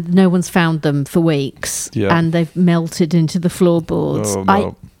 And no one's found them for weeks. Yeah. And they've melted into the floorboards. Oh,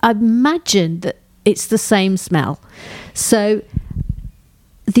 no. I imagine that it's the same smell. So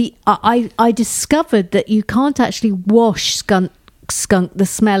I discovered that you can't actually wash the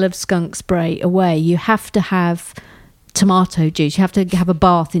smell of skunk spray away. You have to have tomato juice. You have to have a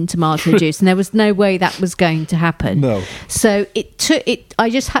bath in tomato juice, and there was no way that was going to happen. No. So I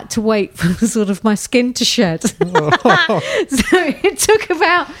just had to wait for sort of my skin to shed. So it took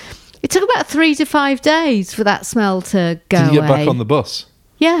about 3 to 5 days for that smell to go away. Did you get back on the bus?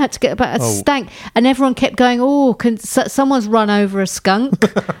 Yeah, I had to get about a stank, and everyone kept going, "Oh, someone's run over a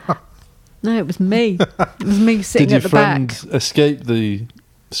skunk." No, it was me. It was me sitting at the back. Did your friend escape the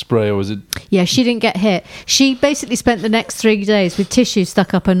spray, or was it? Yeah, she didn't get hit. She basically spent the next 3 days with tissue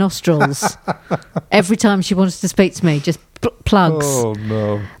stuck up her nostrils every time she wanted to speak to me, just plugs. Oh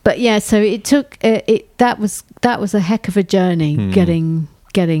no! But yeah, so it took that was a heck of a journey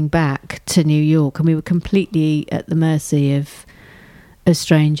getting back to New York, and we were completely at the mercy of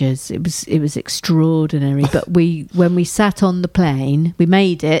strangers. It was extraordinary. But when we sat on the plane, we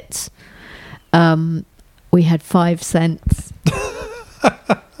made it. We had 5 cents.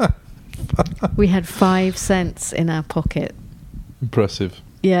 We had 5 cents in our pocket. Impressive.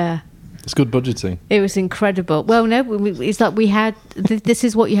 Yeah. It's good budgeting. It was incredible. Well, no, it's like we had. This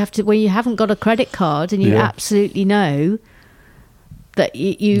is what you have to when you haven't got a credit card and you absolutely know that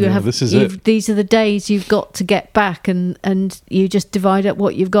you have. This is it. These are the days you've got to get back, and you just divide up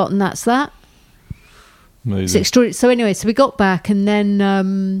what you've got, and that's that. Amazing. It's extraordinary. So anyway, so we got back, and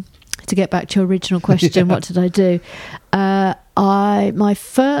then to get back to your original question, what did I do? My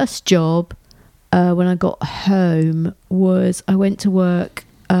first job when I got home was I went to work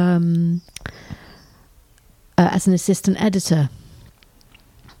as an assistant editor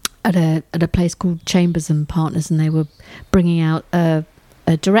at a place called Chambers and Partners, and they were bringing out a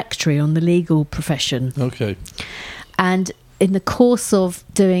directory on the legal profession. Okay. And in the course of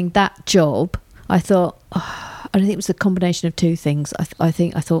doing that job, I thought, I don't think it was a combination of two things. I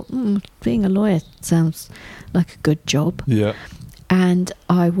thought being a lawyer sounds like a good job. Yeah. And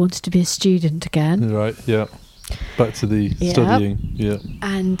I wanted to be a student again. Right. Yeah. Back to the studying. Yeah.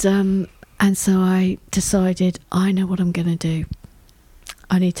 And so I decided, I know what I'm going to do.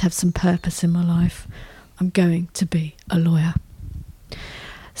 I need to have some purpose in my life. I'm going to be a lawyer.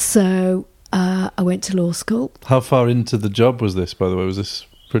 So I went to law school. How far into the job was this, by the way? Was this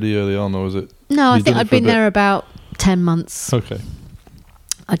pretty early on, or was it? No, I think I'd been there about 10 months. Okay.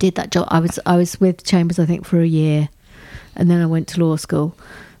 I did that job. I was with Chambers, I think, for a year. And then I went to law school.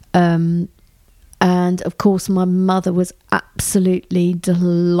 And of course, my mother was absolutely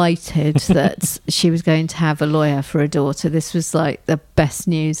delighted that she was going to have a lawyer for a daughter. This was like the best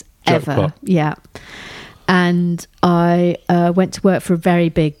news ever. Jackpot. Yeah. And I went to work for a very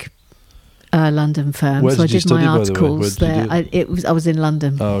big London firm. Where so I did you did my study, by the way? articles Where there. I was in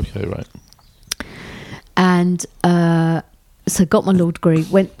London. Oh, okay, right. And so got my law degree.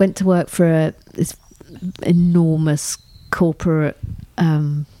 Went to work for this enormous corporate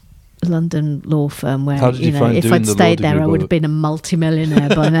London law firm where, How did you find if doing I'd the law stayed there, degree, I would have been a multi-millionaire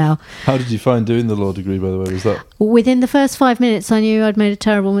by now. How did you find doing the law degree, by the way? Was that Within the first 5 minutes, I knew I'd made a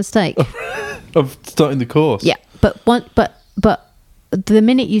terrible mistake. of starting the course? Yeah, but the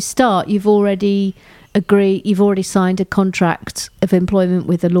minute you start, you've already signed a contract of employment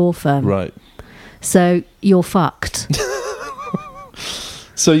with a law firm. Right. So you're fucked.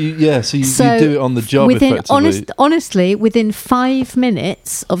 So you do it on the job effectively. Honestly, within 5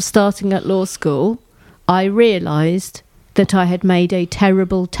 minutes of starting at law school, I realised that I had made a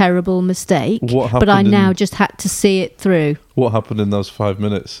terrible, terrible mistake. But I now just had to see it through. What happened in those 5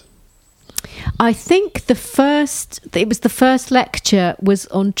 minutes? I think the first lecture was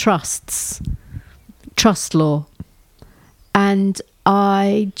on trusts, trust law. And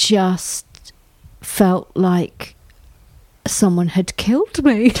I just felt like someone had killed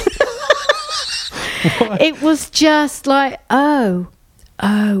me. It was just like, I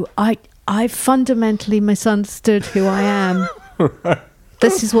fundamentally misunderstood who I am. Right.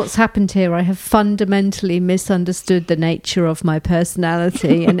 This is what's happened here. I have fundamentally misunderstood the nature of my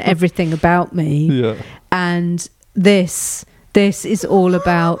personality and everything about me. Yeah. And this is all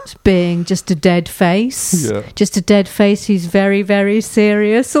about being just a dead face. Yeah. Just a dead face who's very, very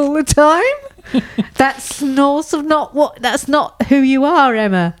serious all the time. That's not who you are,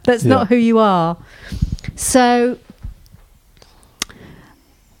 Emma. That's not who you are. So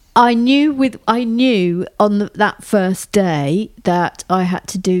I knew on that first day that I had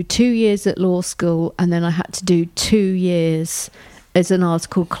to do 2 years at law school, and then I had to do 2 years as an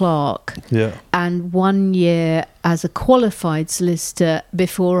article clerk, and 1 year as a qualified solicitor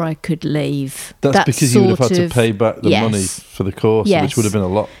before I could leave. That's because you would have had to pay back the money for the course, which would have been a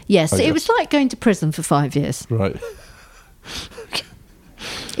lot. Yes, it was like going to prison for 5 years. Right.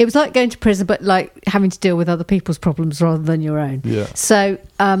 It was like going to prison, but like having to deal with other people's problems rather than your own. Yeah. So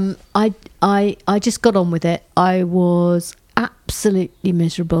I just got on with it. I was absolutely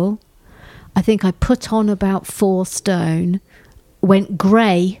miserable. I think I put on about 4 stone. Went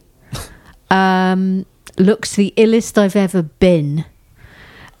grey, looked the illest I've ever been,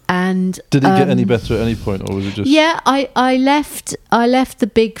 and did it get any better at any point, or was it just? Yeah, I left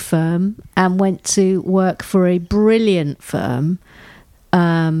the big firm and went to work for a brilliant firm,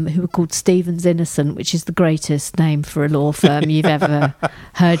 who were called Stevens Innocent, which is the greatest name for a law firm you've ever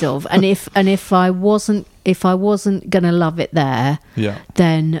heard of. And if I wasn't going to love it there,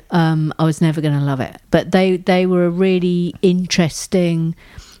 then I was never going to love it. But they were a really interesting,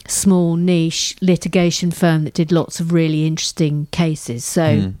 small niche litigation firm that did lots of really interesting cases.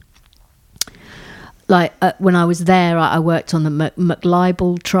 So, when I was there, I worked on the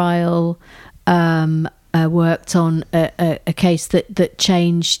McLibel trial. I worked on a case that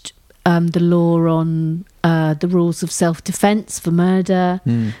changed the law on the rules of self-defense for murder,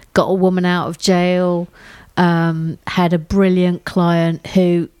 got a woman out of jail, had a brilliant client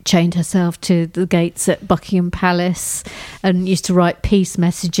who chained herself to the gates at Buckingham Palace and used to write peace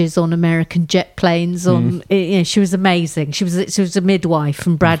messages on American jet planes. She was amazing. She was a midwife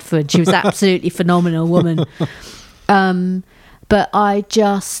from Bradford. She was absolutely phenomenal woman. But I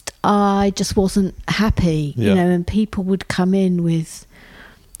just wasn't happy, and people would come in with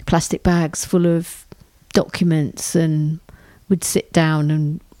plastic bags full of documents and would sit down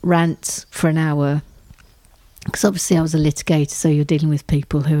and rant for an hour. Because obviously I was a litigator, so you're dealing with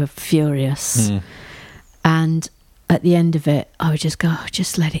people who are furious. And at the end of it, I would just go, oh,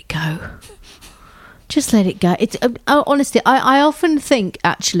 just let it go. Just let it go. It's honestly, I often think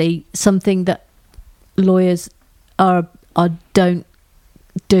actually something that lawyers don't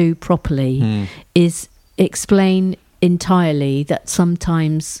do properly is explain entirely that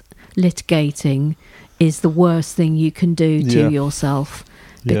sometimes litigating is the worst thing you can do to yourself,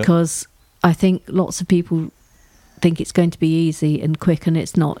 because I think lots of people think it's going to be easy and quick, and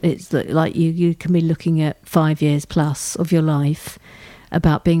it's not. It's like you can be looking at 5 years plus of your life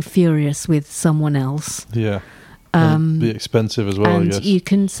about being furious with someone else. Be expensive as well, and I guess. You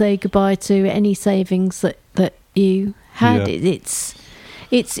can say goodbye to any savings that you had.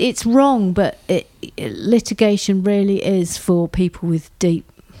 It's wrong, but litigation really is for people with deep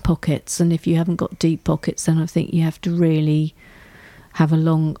pockets, and if you haven't got deep pockets, then I think you have to really have a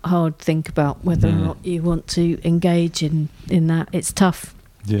long, hard think about whether or not you want to engage in that. It's tough.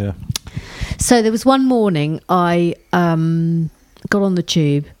 Yeah. So there was one morning I got on the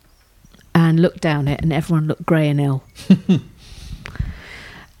tube and looked down it, and everyone looked grey and ill.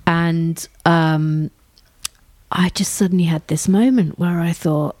 And I just suddenly had this moment where I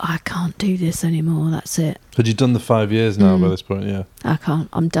thought, I can't do this anymore. That's it. Had you done the 5 years now by this point? Yeah. I can't.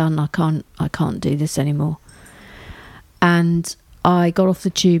 I'm done. I can't do this anymore. And I got off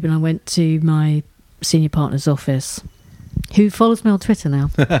the tube and I went to my senior partner's office, who follows me on Twitter now.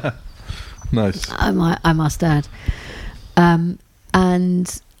 Nice. I must add. And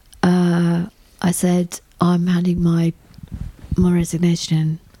I said, I'm handing my resignation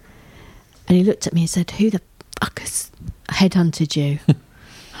in. And he looked at me and said, who the fuck has headhunted you?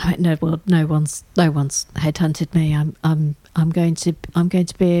 I went, no one's headhunted me. I'm going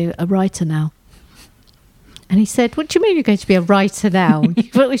to be a writer now. And he said, what do you mean you're going to be a writer now?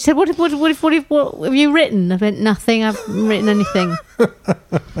 He said, what have you written? I went, nothing. I haven't written anything.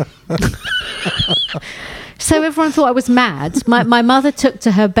 So everyone thought I was mad. My mother took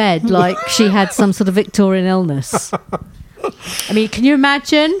to her bed like she had some sort of Victorian illness. I mean, can you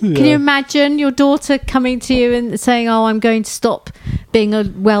imagine? Yeah. Can you imagine your daughter coming to you and saying, oh, I'm going to stop being a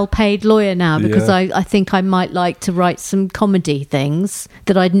well-paid lawyer now because I think I might like to write some comedy things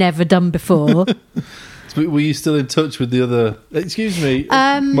that I'd never done before. So were you still in touch with the other? Excuse me,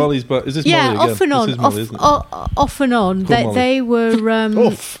 Molly's back. Is this Molly again? Off and on. This is Molly, isn't it? Off and on. They were.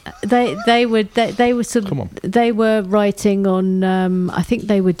 They were sort of. They were writing on. I think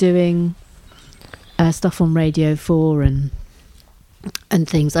they were doing stuff on Radio 4 and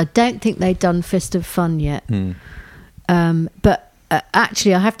things. I don't think they'd done Fist of Fun yet. But.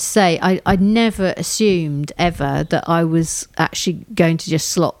 Actually, I have to say, I never assumed ever that I was actually going to just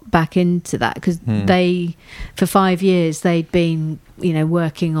slot back into that, because they, for 5 years, they'd been,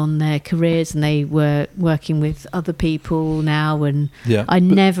 working on their careers and they were working with other people now, and I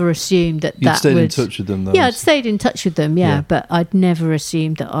never assumed that you'd stayed in touch with them, though. Yeah, I'd stayed in touch with them, but I'd never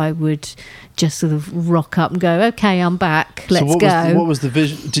assumed that I would just sort of rock up and go, okay, I'm back, let's go. What was the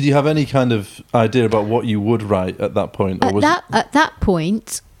vision? Did you have any kind of idea about what you would write at that point? At that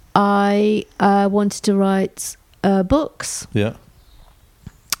point, I wanted to write books. Yeah.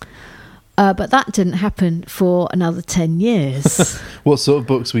 But that didn't happen for another 10 years. What sort of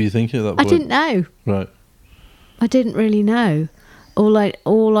books were you thinking at that point? I didn't know. Right. I didn't really know. All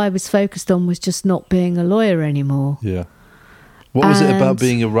I was focused on was just not being a lawyer anymore. Yeah. What was it about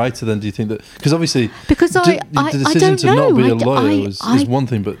being a writer then, do you think? That because obviously the decision to not be a lawyer is one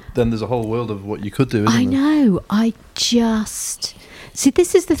thing, but then there's a whole world of what you could do, isn't there? I know. I just... See,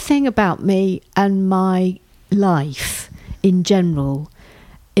 this is the thing about me and my life in general,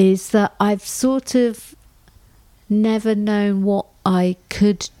 is that I've sort of never known what I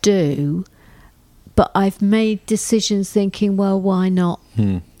could do, but I've made decisions thinking, well, why not?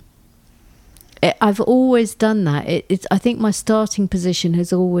 I've always done that. I think my starting position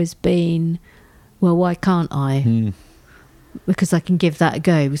has always been, well, why can't I? Because I can give that a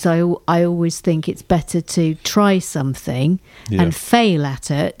go. So I always think it's better to try something and fail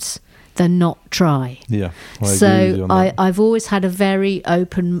at it than not try. Yeah, I agree with you on that. I've always had a very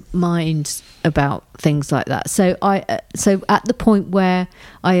open mind about things like that. So so at the point where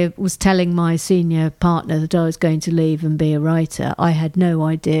I was telling my senior partner that I was going to leave and be a writer, I had no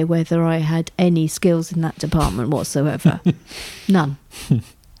idea whether I had any skills in that department whatsoever. None.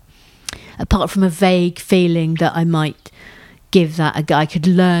 Apart from a vague feeling that I might give that a go. I could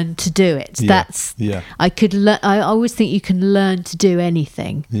learn to do it. I could I always think you can learn to do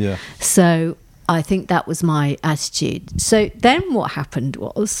anything. Yeah. So I think that was my attitude. So then what happened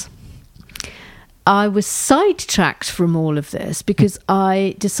was I was sidetracked from all of this because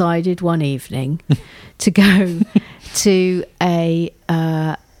I decided one evening to go to an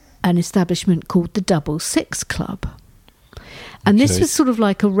establishment called the Double Six Club. And this was sort of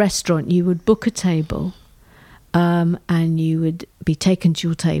like a restaurant. You would book a table, and you would be taken to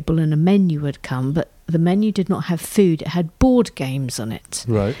your table and a menu would come, but the menu did not have food. It had board games on it.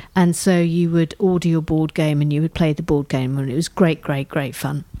 Right. And so you would order your board game and you would play the board game, and it was great, great, great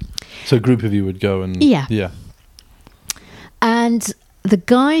fun. So a group of you would go and... Yeah. And the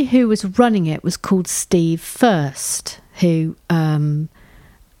guy who was running it was called Steve First, who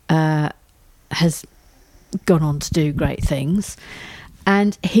has gone on to do great things.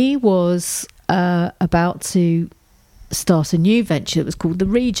 And he was about to start a new venture that was called the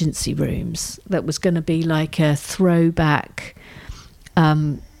Regency Rooms, that was going to be like a throwback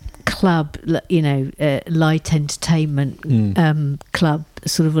club, light entertainment club,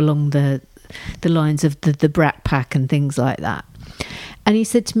 sort of along the lines of the Brat Pack and things like that. And he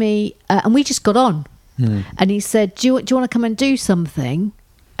said to me, and we just got on, and he said, do you want to come and do something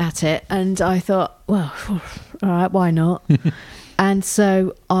at it? And I thought, well, all right, why not? And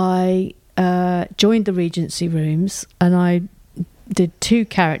so I joined the Regency Rooms, and I did two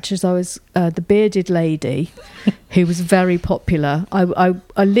characters. I was the bearded lady, who was very popular. I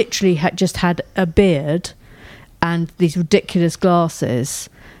literally just had a beard and these ridiculous glasses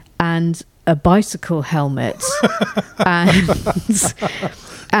and a bicycle helmet and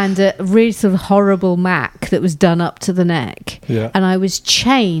a really sort of horrible mac that was done up to the neck. Yeah. And I was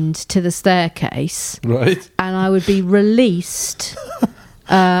chained to the staircase. Right. And I would be released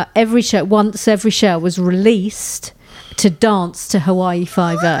every show. Once every show was released to dance to Hawaii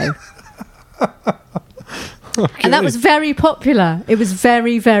Five-0. Okay. And that was very popular. It was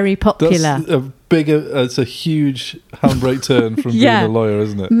very, very popular. It's a huge handbrake turn from being a lawyer,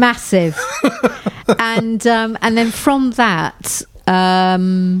 isn't it? Massive. And then from that,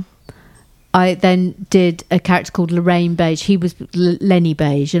 I then did a character called Lorraine Beige. He was Lenny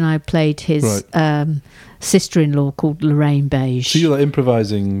Beige, and I played his sister-in-law called Lorraine Beige. So you're like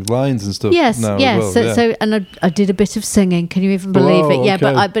improvising lines and stuff. Yes, now yes. as well, So and I did a bit of singing. Can you even believe it? Yeah,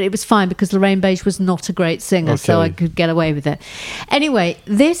 okay. but it was fine because Lorraine Beige was not a great singer, so I could get away with it. Anyway,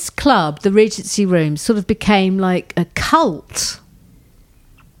 this club, the Regency Rooms, sort of became like a cult,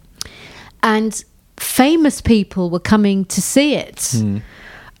 and famous people were coming to see it.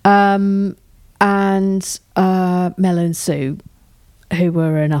 And Mel and Sue, who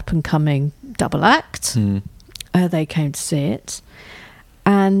were an up-and-coming double act, they came to see it.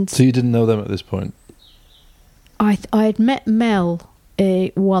 And so you didn't know them at this point? I had met Mel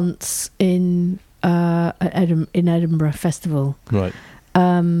once in Edinburgh Festival, right?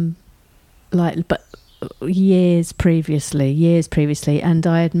 But years previously, and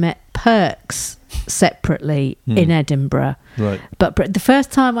I had met Perks separately in Edinburgh. Right. But the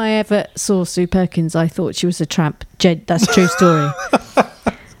first time I ever saw Sue Perkins, I thought she was a tramp. That's a true story.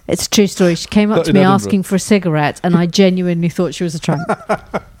 It's a true story. She came up to me asking for a cigarette, and I genuinely thought she was a tramp.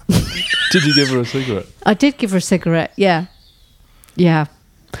 Did you give her a cigarette? I did give her a cigarette. Yeah.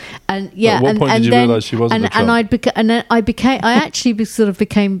 And At what point did you realise she wasn't a tramp? I actually sort of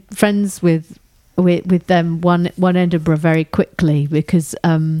became friends with them one Edinburgh very quickly because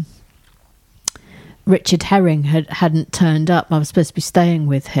Richard Herring hadn't turned up. I was supposed to be staying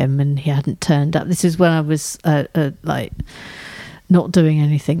with him, and he hadn't turned up. This is when I was like not doing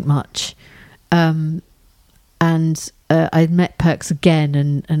anything much, and I met Perks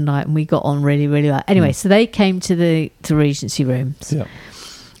again, and we got on really, really well. Anyway, so they came to the Regency Rooms,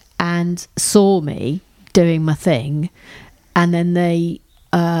 and saw me doing my thing, and then they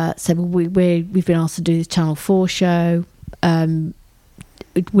said, "Well, we've been asked to do this Channel 4 show. Do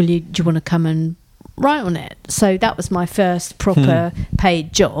you want to come and write on it?" So that was my first proper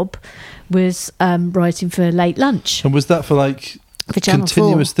paid job, was writing for Late Lunch. And was that for like for Channel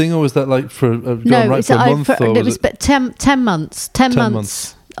continuous 4. thing, or was that like for a month? It was 10 months. 10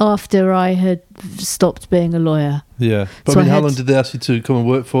 months. after I had stopped being a lawyer. Yeah. But So I mean, I how had- long did they ask you to come and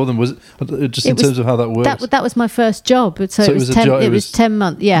work for them? Was it just in terms of how that works? That was my first job. So it was a 10, job- it was 10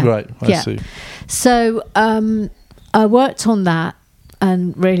 months. Yeah. Right, I Yeah. see. So I worked on that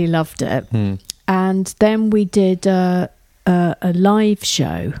and really loved it. And then we did a live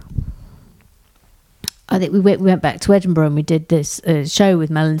show. I think we went back to Edinburgh and we did this show with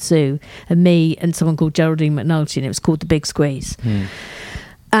Mel and Sue and me and someone called Geraldine McNulty, and it was called The Big Squeeze.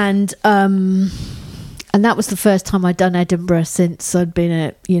 And that was the first time I'd done Edinburgh since I'd been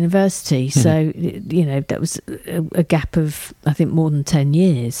at university. So, you know, that was a gap of, I think, more than 10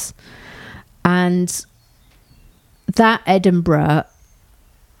 years. And that Edinburgh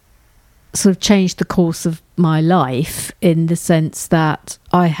sort of changed the course of my life in the sense that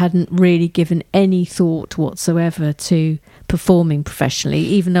I hadn't really given any thought whatsoever to performing professionally,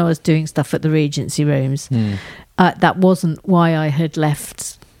 even though I was doing stuff at the Regency Rooms. That wasn't why I had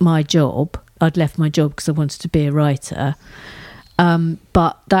left my job. I'd left my job because I wanted to be a writer.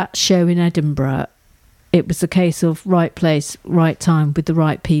 But that show in Edinburgh, it was a case of right place, right time with the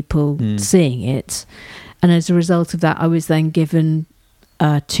right people seeing it. And as a result of that, I was then given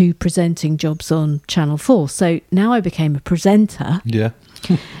 2 presenting jobs on Channel 4. So now I became a presenter. Yeah.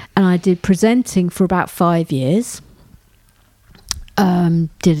 And I did presenting for about 5 years.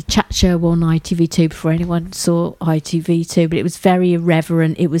 Did a chat show on ITV2 before anyone saw ITV2, but it was very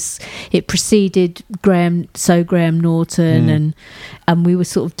irreverent. It preceded Graham Norton, and we were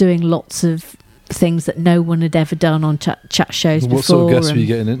sort of doing lots of things that no one had ever done on chat shows before. What sort of guests were you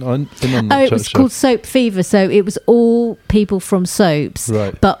getting in on that it was show? called Soap Fever, so it was all people from soaps,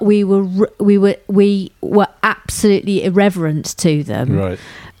 Right. but we were absolutely irreverent to them, Right.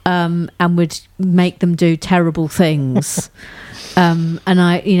 and would make them do terrible things. And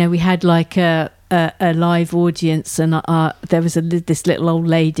we had like a live audience, and there was this little old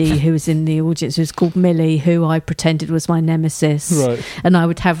lady who was in the audience who was called Millie, who I pretended was my nemesis, Right. and I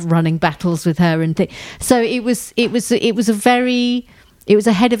would have running battles with her and things. So it was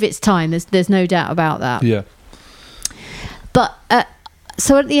ahead of its time. There's no doubt about that. Yeah. But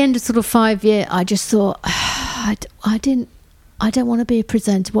so at the end of sort of 5 years, I just thought I don't want to be a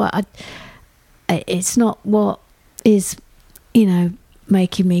presenter. It's not what is,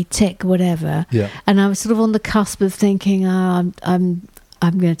 making me tick, whatever. Yeah. And I was sort of on the cusp of thinking, I'm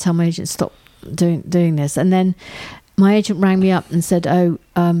going to tell my agent stop doing this. And then my agent rang me up and said,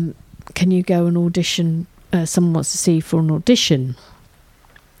 can you go and audition? Someone wants to see you for an audition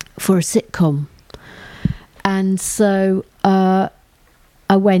for a sitcom. And so I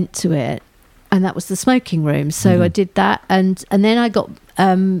went to it, and that was The Smoking Room. So I did that, and then I got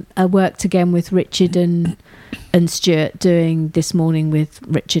I worked again with Richard and Stuart doing This Morning with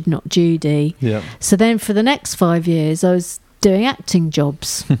Richard, Not Judy. Yeah. So then for the next 5 years, I was doing acting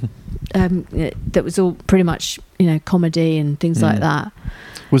jobs. That was all pretty much, comedy and things like that.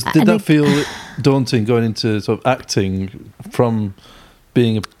 Did that feel daunting going into sort of acting from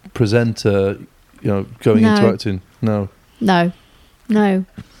being a presenter, going into acting? No.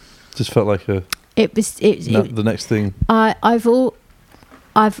 Just felt like the next thing.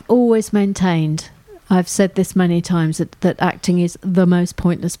 I've always maintained, I've said this many times, that acting is the most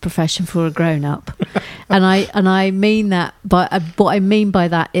pointless profession for a grown-up. and I mean that, but what I mean by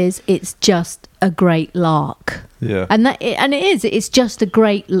that is it's just a great lark. Yeah. And it's just a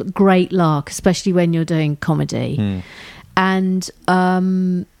great lark, especially when you're doing comedy. And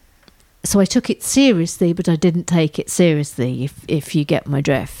so I took it seriously, but I didn't take it seriously, if you get my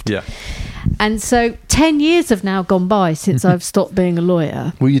drift. Yeah. And so 10 years have now gone by since I've stopped being a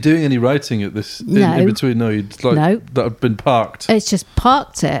lawyer. Were you doing any writing at this in between? No, No. That had been parked. It's just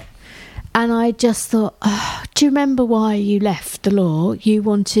parked it. And I just thought, do you remember why you left the law? You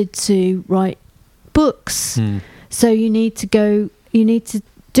wanted to write books. So you need to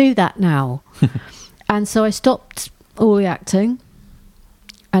do that now. And so I stopped all the acting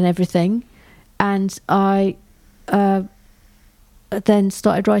and everything, and I then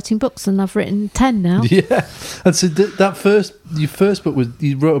started writing books, and I've written 10 now. Yeah. And so your first book was,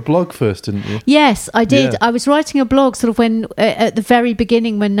 you wrote a blog first, didn't you? Yes, I did. Yeah. I was writing a blog sort of when at the very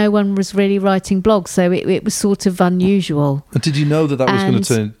beginning, when no one was really writing blogs, so it was sort of unusual. And did you know that was going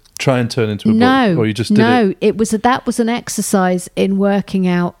to try and turn into a book, or you just did it? No, that was an exercise in working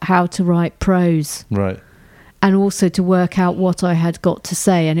out how to write prose. Right. And also to work out what I had got to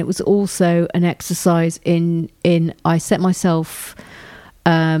say. And it was also an exercise in I set myself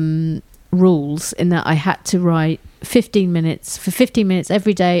rules in that I had to write 15 minutes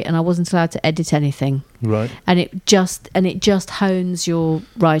every day, and I wasn't allowed to edit anything. Right. And it just hones your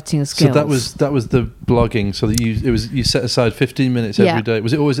writing skills. So that was the blogging. So that you set aside 15 minutes every day.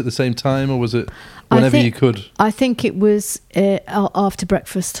 Was it always at the same time, or was it whenever you could? I think it was after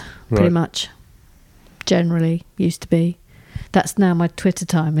breakfast, pretty much. Generally, used to be. That's now my Twitter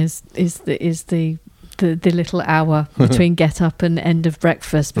time. Is the little hour between get up and end of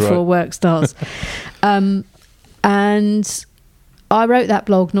breakfast before work starts. And I wrote that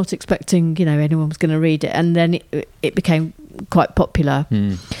blog not expecting, anyone was going to read it. And then it became quite popular.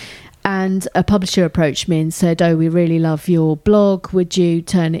 And a publisher approached me and said, "Oh, we really love your blog. Would you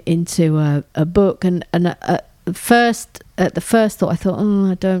turn it into a book?" And at the first thought, I thought,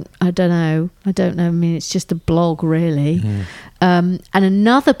 I don't know. I mean, it's just a blog, really. And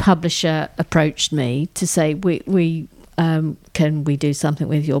another publisher approached me to say, we can we do something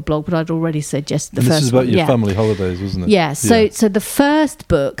with your blog? But I'd already said yes to the first one. This is about your family holidays, wasn't it? Yeah. So the first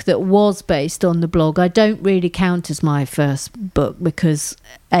book that was based on the blog, I don't really count as my first book because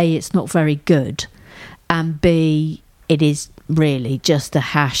A, it's not very good, and B, it is really just a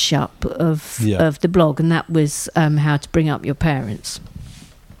hash up of the blog, and that was How to Bring Up Your Parents.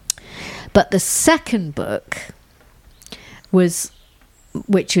 But the second book which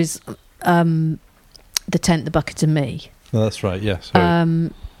was The Tent, the Bucket and Me. Oh, that's right, yes.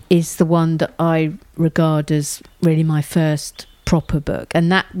 Is the one that I regard as really my first proper book.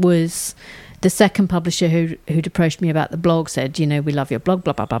 And that was the second publisher who'd approached me about the blog, said, we love your blog,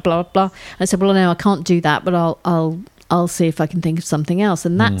 blah, blah, blah, blah, blah. I said, well, no, I can't do that, but I'll see if I can think of something else.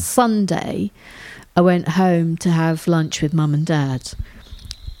 And that Sunday, I went home to have lunch with Mum and Dad.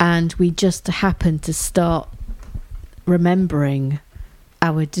 And we just happened to start remembering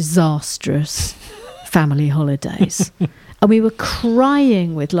our disastrous family holidays. And we were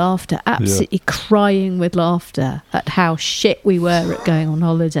crying with laughter, absolutely crying with laughter at how shit we were at going on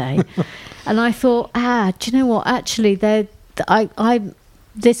holiday. And I thought, do you know what? Actually, this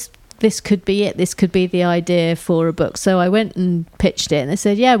could be it. This could be the idea for a book. So I went and pitched it, and they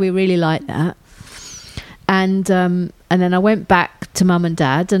said, yeah, we really like that. And then I went back to Mum and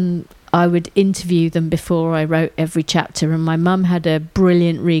Dad, and I would interview them before I wrote every chapter. And my mum had a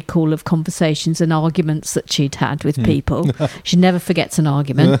brilliant recall of conversations and arguments that she'd had with people. She never forgets an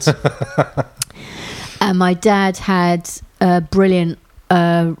argument. And my dad had a brilliant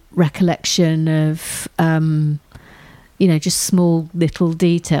recollection of just small little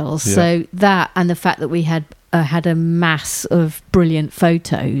details. Yeah. So that, and the fact that we had a mass of brilliant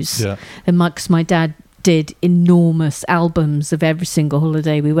photos. Yeah. And because my dad did enormous albums of every single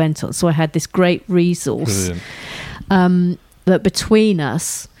holiday we went on. So I had this great resource that between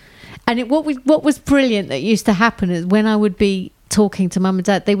us. And what was brilliant that used to happen is when I would be talking to Mum and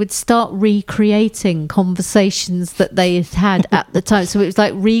Dad, they would start recreating conversations that they had at the time. So it was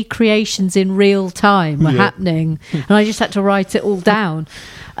like recreations in real time were happening, and I just had to write it all down.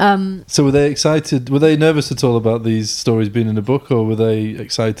 So were they excited? Were they nervous at all about these stories being in a book, or were they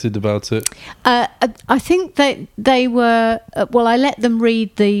excited about it? I think they were. Well, I let them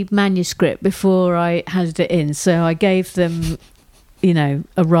read the manuscript before I handed it in, so I gave them,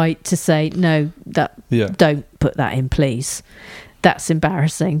 a right to say no. Don't put that in, please. That's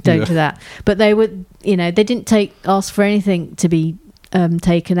embarrassing. Don't do that. But they would, they didn't ask for anything to be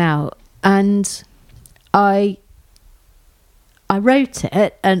taken out, and I wrote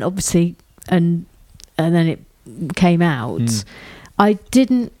it, and obviously, and then it came out. I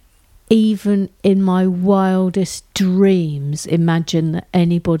didn't even in my wildest dreams imagine that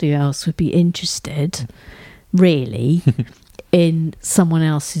anybody else would be interested, really, in someone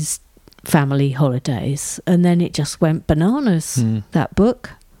else's family holidays. And then it just went bananas. That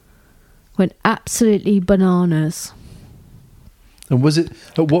book went absolutely bananas. And was it,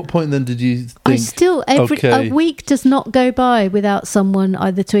 at what point then did you think... A week does not go by without someone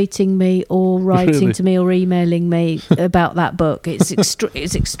either tweeting me or writing to me or emailing me about that book. It's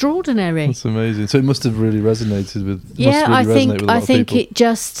extraordinary. That's amazing. So it must have really resonated with... I think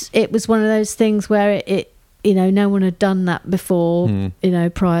it was one of those things where it no one had done that before,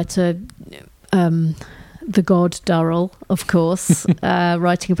 prior to the god Durrell, of course,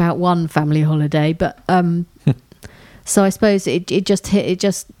 writing about one family holiday. But... So I suppose it just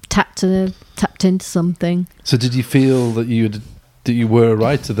tapped into something. So did you feel that you were a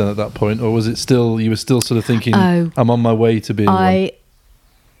writer then at that point, or was it still, you were still sort of thinking, I'm on my way to being one?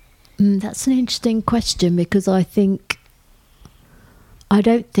 That's an interesting question, because I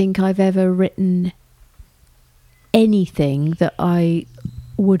don't think I've ever written anything that I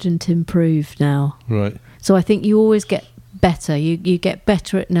wouldn't improve now. Right. So I think you always get better. You get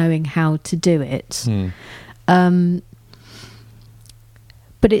better at knowing how to do it.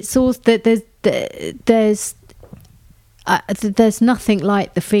 But it's also that there's nothing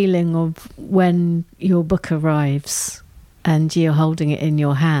like the feeling of when your book arrives and you're holding it in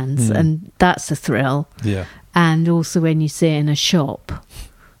your hands, and that's a thrill. Yeah. And also when you see it in a shop,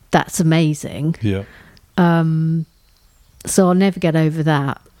 that's amazing. Yeah. So I'll never get over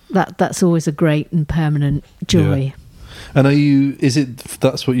that. That's always a great and permanent joy. Yeah. And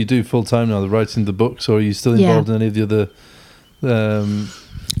that's what you do full time now, the writing the books, or are you still involved in any of the other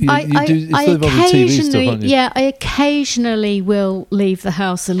I occasionally, I occasionally will leave the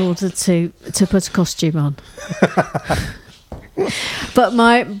house in order to put a costume on. but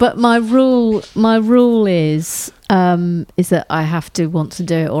my rule is that I have to want to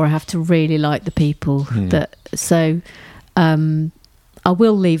do it, or I have to really like the people that. So I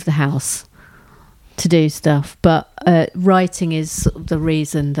will leave the house to do stuff, but writing is sort of the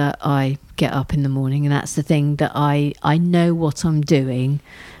reason that I get up in the morning, and that's the thing that I know what I'm doing,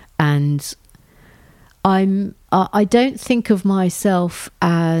 and I don't think of myself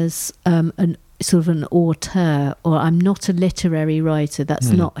as an sort of an auteur, or I'm not a literary writer.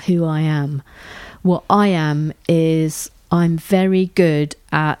 That's not who I am. What I am is I'm very good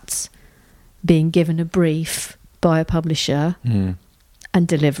at being given a brief by a publisher and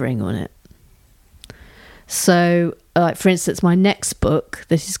delivering on it. So, like for instance, my next book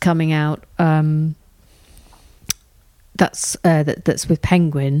that is coming out, that's with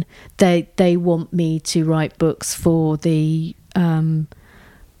Penguin. They want me to write books for the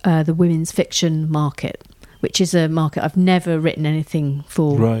women's fiction market, which is a market I've never written anything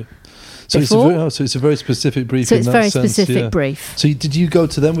for. Right. So it's a very specific brief. So it's a very sense, specific brief. So did you go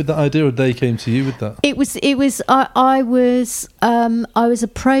to them with that idea, or they came to you with that? I was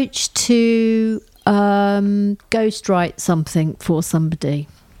approached to ghostwrite something for somebody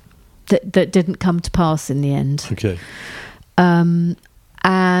that didn't come to pass in the end. Okay. And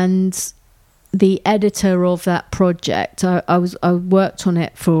the editor of that project, I worked on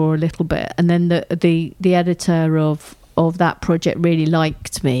it for a little bit, and then the editor of that project really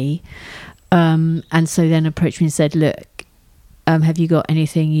liked me, and so then approached me and said, look, have you got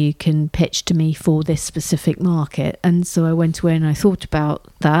anything you can pitch to me for this specific market? And so I went away and I thought about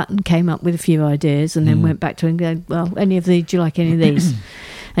that and came up with a few ideas, and then went back to her and go, well, do you like any of these?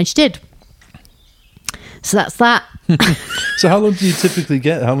 And she did. So that's that. So how long do you typically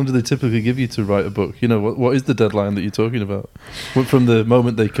get? How long do they typically give you to write a book? You know, what is the deadline that you're talking about from the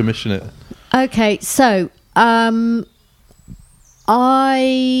moment they commission it? Okay, so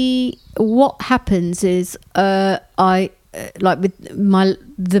what happens is like with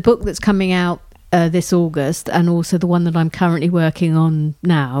the book that's coming out this August, and also the one that I'm currently working on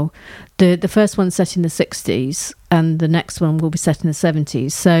now, the first one's set in the 60s and the next one will be set in the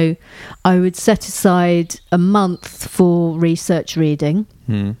 70s. So I would set aside a month for research reading,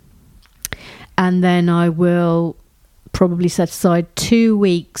 and then I will probably set aside 2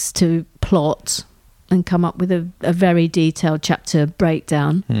 weeks to plot and come up with a very detailed chapter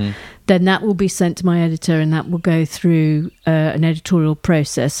breakdown. Then that will be sent to my editor, and that will go through an editorial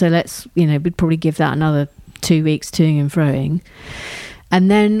process. So we'd probably give that another 2 weeks toing and froing. And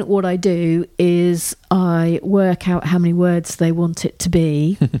then what I do is I work out how many words they want it to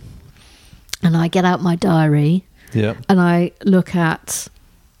be, and I get out my diary, and I look at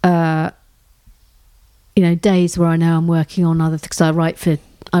days where I know I'm working on other things. I write for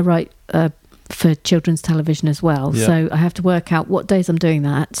children's television as well. So I have to work out what days I'm doing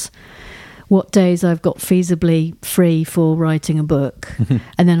that, what days I've got feasibly free for writing a book,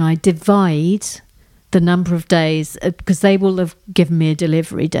 and then I divide the number of days, because they will have given me a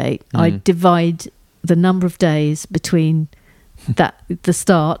delivery date. I divide the number of days between the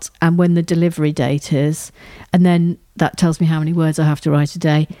start and when the delivery date is, and then that tells me how many words I have to write a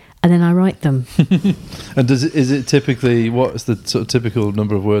day, and then I write them. And is it typically, what's the sort of typical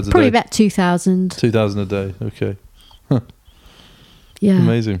number of words a day? Probably about 2,000. 2,000 a day, okay. Huh. Yeah.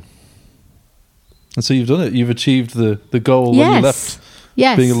 Amazing. And so you've done it. You've achieved the goal when you left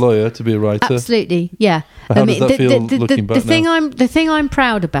being a lawyer to be a writer. Absolutely, yeah. How does that feel looking back now? The thing I'm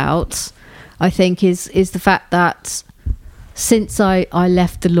proud about, I think, is the fact that since I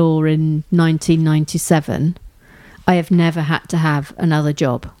left the law in 1997, I have never had to have another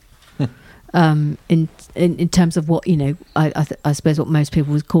job. In terms of what, I suppose what most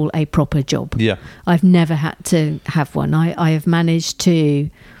people would call a proper job. Yeah. I've never had to have one. I have managed to,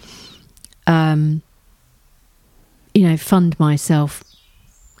 fund myself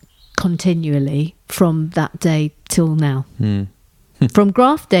continually from that day till now. From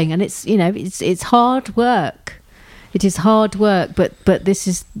grafting, and it's hard work. It is hard work, but this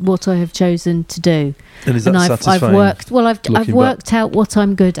is what I have chosen to do. And is that satisfying? I've worked out what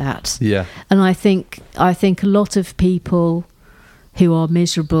I'm good at. Yeah. And I think a lot of people who are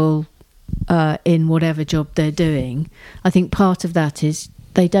miserable in whatever job they're doing, I think part of that is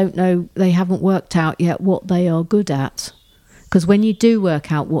they don't know, they haven't worked out yet what they are good at. Because when you do work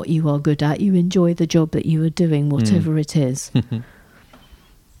out what you are good at, you enjoy the job that you are doing, whatever it is.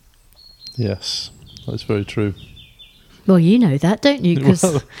 Yes, that's very true. Well, you know that, don't you?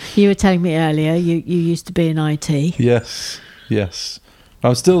 Because you were telling me earlier you used to be in IT. Yes.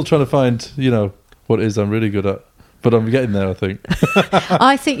 I'm still trying to find, what it is I'm really good at. But I'm getting there, I think.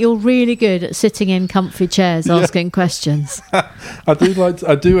 I think you're really good at sitting in comfy chairs asking questions. I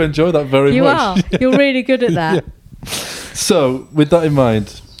do enjoy that very much. You are. You're really good at that. Yeah. So, with that in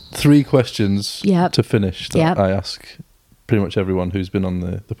mind, 3 questions to finish that I ask pretty much everyone who's been on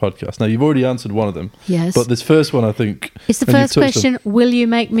the podcast. Now, you've already answered one of them. Yes. But this first one, I think... It's the first question, will you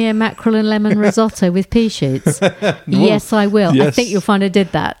make me a mackerel and lemon risotto with pea shoots? Yes, I will. Yes. I think you'll find I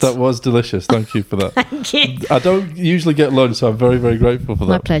did that. That was delicious. Thank you for that. Thank you. I don't usually get lunch, so I'm very, very grateful for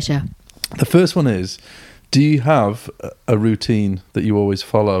that. My pleasure. The first one is, do you have a routine that you always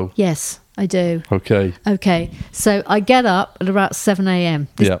follow? Yes, I do. Okay. So I get up at about 7 a.m.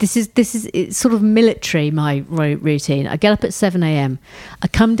 This is it's sort of military, my routine. I get up at 7 a.m. I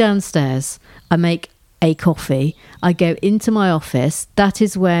come downstairs. I make a coffee. I go into my office. That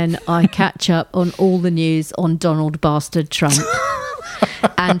is when I catch up on all the news on Donald Bastard Trump.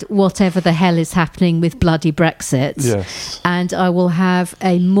 And whatever the hell is happening with bloody Brexit. Yes. And I will have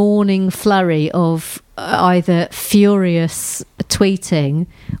a morning flurry of either furious tweeting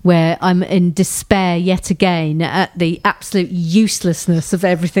where I'm in despair yet again at the absolute uselessness of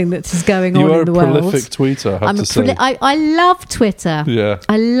everything that is going on in the world. You are a prolific tweeter, I have to say. I love Twitter. Yeah.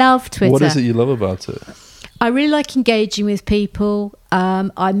 I love Twitter. What is it you love about it? I really like engaging with people.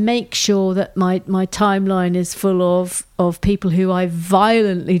 I make sure that my timeline is full of people who I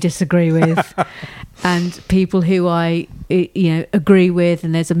violently disagree with and people who I agree with,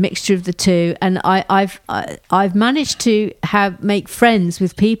 and there's a mixture of the two. And I've managed to make friends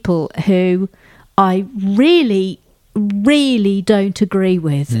with people who I really don't agree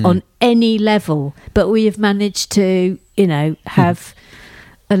with on any level, but we have managed to have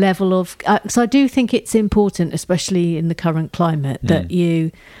a level of so I do think it's important, especially in the current climate, that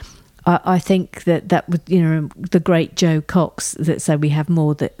I think that would the great Joe Cox that said we have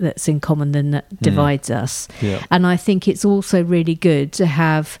more that's in common than that divides us. And I think it's also really good to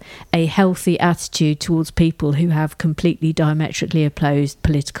have a healthy attitude towards people who have completely diametrically opposed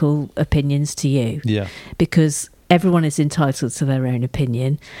political opinions to you, because everyone is entitled to their own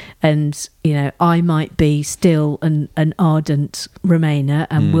opinion, and I might be still an ardent Remainer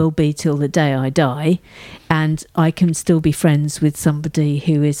and will be till the day I die, and I can still be friends with somebody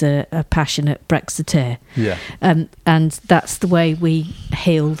who is a passionate Brexiteer. And that's the way we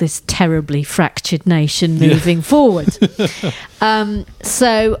heal this terribly fractured nation moving forward.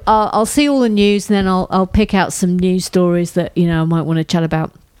 So I'll see all the news, and then I'll pick out some news stories that I might want to chat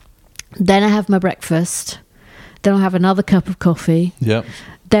about. Then I have my breakfast. Then I'll have another cup of coffee.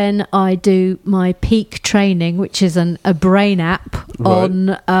 Then I do my peak training, which is a brain app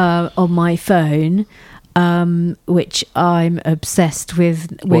on my phone, which I'm obsessed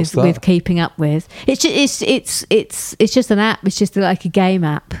with keeping up with. It's just an app. It's just like a game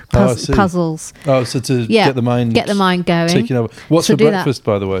app. Puzzles. Oh, so to get the mind going. Taking over. What's for breakfast,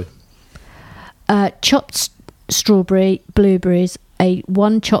 by the way? Chopped strawberry, blueberries,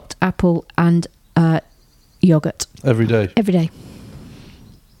 one chopped apple, and yogurt. Every day,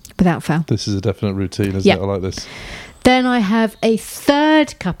 without fail. This is a definite routine, isn't it? I like this. Then I have a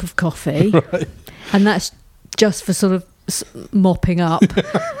third cup of coffee, and that's just for sort of mopping up,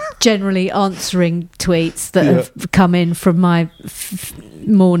 generally answering tweets that have come in from my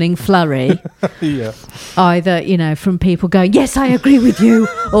morning flurry. Either from people going, yes, I agree with you,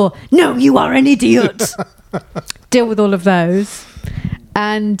 or no, you are an idiot. Deal with all of those.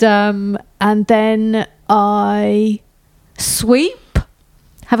 And then I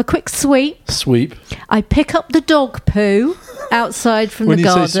have a quick sweep. I pick up the dog poo outside from the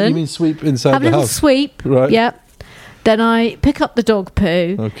garden. Say, you mean sweep inside have the house? Have a little sweep, right? Yep. Then I pick up the dog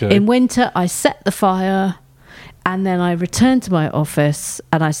poo. Okay. In winter, I set the fire, and then I return to my office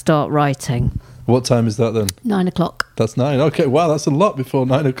and I start writing. What time is that then? 9 o'clock. That's 9. Okay, wow, that's a lot before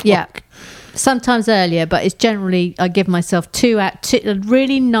 9 o'clock. Yeah. Sometimes earlier, but it's generally I give myself a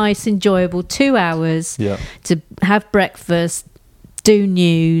really nice, enjoyable 2 hours to have breakfast, do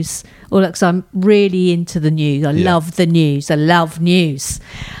news, or because I'm really into the news. I love the news. I love news.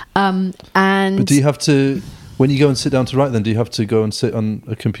 But do you have to When you go and sit down to write, then do you have to go and sit on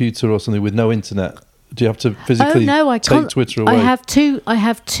a computer or something with no internet? Do you have to physically I take can't. Twitter away? I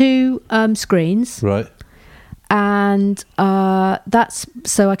have two screens, Right. and that's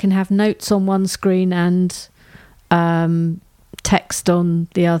so I can have notes on one screen and text on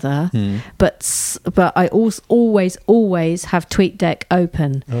the other. But I also always have TweetDeck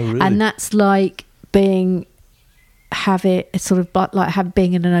open. Oh, really? And that's like being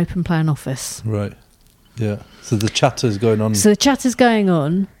in an open plan office. Right. Yeah. So the chatter's going on. So the chatter's going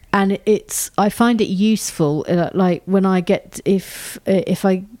on, and I find it useful. Like when I if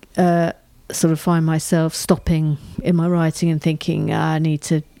I sort of find myself stopping in my writing and thinking I need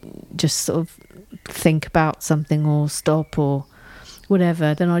to just sort of think about something or stop or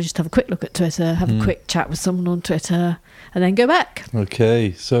whatever, then I just have a quick look at Twitter, have a quick chat with someone on Twitter, and then go back.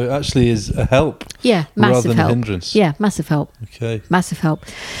 Okay, so it actually is a help. Yeah, rather massive than help. a hindrance. Yeah, massive help. Okay. Massive help.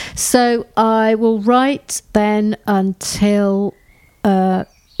 So I will write then until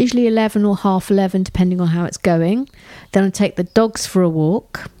usually 11 or half 11, depending on how it's going. Then I take the dogs for a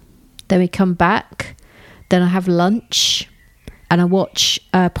walk. Then we come back. Then I have lunch, and I watch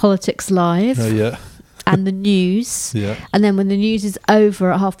Politics Live. Oh, yeah. And the news. Yeah. And then when the news is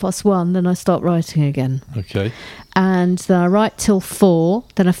over at 1:30, then I start writing again. Okay. And then I write till 4.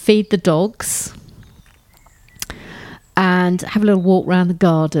 Then I feed the dogs and have a little walk around the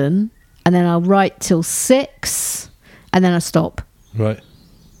garden. And then I'll write till 6, and then I stop. Right.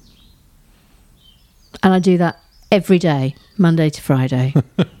 And I do that every day, Monday to Friday,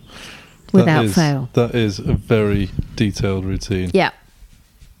 without fail. That is a very detailed routine. Yeah.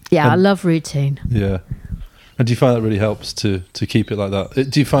 Yeah, I love routine. Yeah. And do you find that really helps to keep it like that?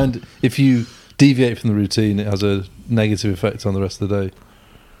 Do you find if you deviate from the routine, it has a negative effect on the rest of the day?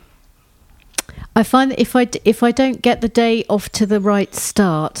 I find that if I don't get the day off to the right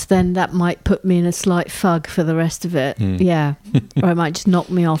start, then that might put me in a slight fug for the rest of it. Yeah, or it might just knock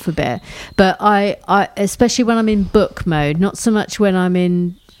me off a bit. But I especially when I'm in book mode, not so much when I'm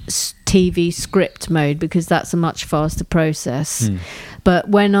in TV script mode, because that's a much faster process. But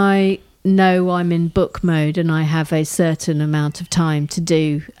when I know I'm in book mode and I have a certain amount of time to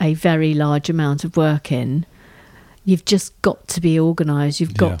do a very large amount of work in, you've just got to be organised.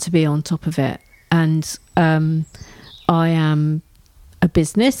 You've got to be on top of it. And I am a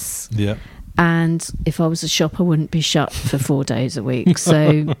business. Yeah. And if I was a shop, I wouldn't be shut for 4 days a week.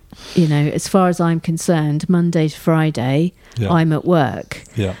 So, as far as I'm concerned, Monday to Friday, I'm at work.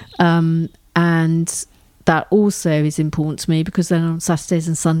 Yeah. And that also is important to me, because then on Saturdays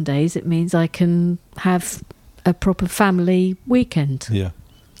and Sundays, it means I can have a proper family weekend. Yeah,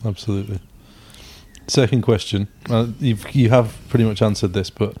 absolutely. Second question. You have pretty much answered this,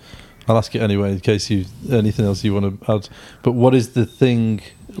 but I'll ask it anyway in case anything else you want to add. But what is the thing,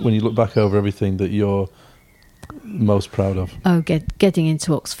 when you look back over everything, that you're most proud of? Oh, getting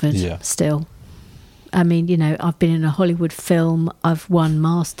into Oxford still. I mean, I've been in a Hollywood film. I've won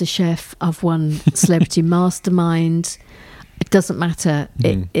MasterChef. I've won Celebrity Mastermind. It doesn't matter.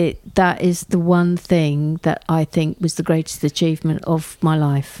 That is the one thing that I think was the greatest achievement of my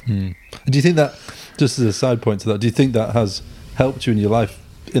life. Do you think that, just as a side point to that, do you think that has helped you in your life,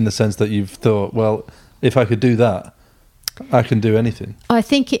 in the sense that you've thought, well, if I could do that, I can do anything? I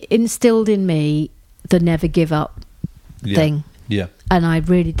think it instilled in me the never give up thing. Yeah. And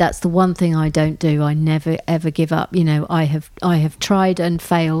that's the one thing I don't do. I never ever give up. I have tried and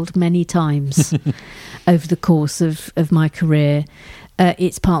failed many times over the course of my career.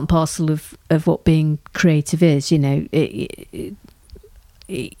 It's part and parcel of what being creative is. You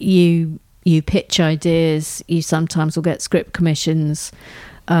pitch ideas. You sometimes will get script commissions.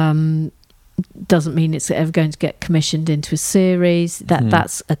 Doesn't mean it's ever going to get commissioned into a series.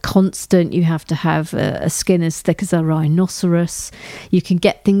 That's a constant. You have to have a skin as thick as a rhinoceros. You can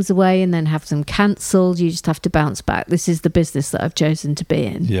get things away and then have them cancelled. You just have to bounce back. This is the business that I've chosen to be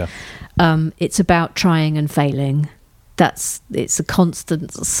in. Yeah. It's about trying and failing. It's a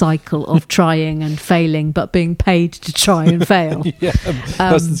constant cycle of trying and failing, but being paid to try and fail.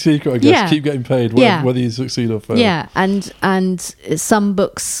 That's the secret, I guess. Yeah. Keep getting paid, whether you succeed or fail. Yeah, and some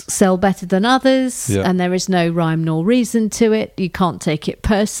books sell better than others, and there is no rhyme nor reason to it. You can't take it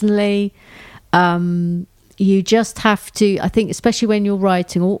personally. You just have to, I think, especially when you're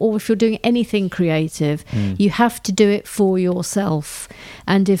writing or if you're doing anything creative, you have to do it for yourself.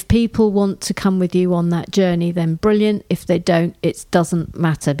 And if people want to come with you on that journey, then brilliant. If they don't, it doesn't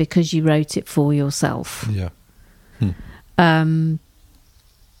matter, because you wrote it for yourself. Yeah. And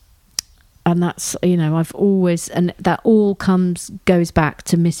that's, I've always, and that all goes back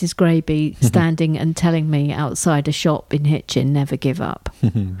to Mrs. Graby standing and telling me outside a shop in Hitchin, never give up.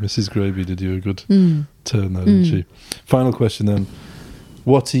 Mrs. Graby did you a good turn, though, didn't she? Final question then.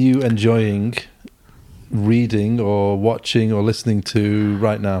 What are you enjoying reading or watching or listening to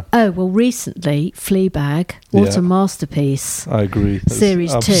right now? Oh, well, recently, Fleabag, what a masterpiece. I agree. That's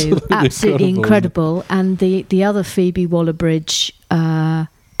Series 2, absolutely incredible. And the other Phoebe Waller-Bridge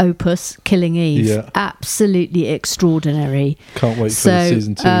opus, Killing Eve, absolutely extraordinary. Can't wait for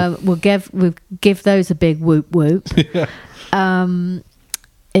season 2. We'll give those a big whoop whoop.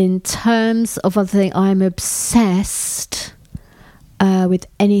 In terms of other things, I'm obsessed with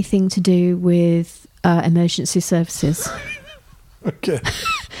anything to do with emergency services. Okay.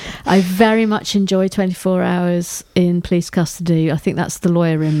 I very much enjoy 24 Hours in Police Custody. I think that's the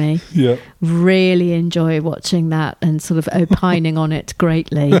lawyer in me. Yeah. Really enjoy watching that and sort of opining on it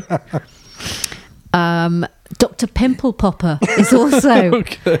greatly. Dr. Pimple Popper is also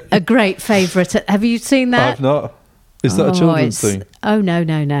a great favourite. Have you seen that? I've not. Is that a children's thing? Oh, no.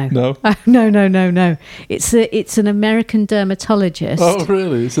 No? Oh, no. It's an American dermatologist. Oh,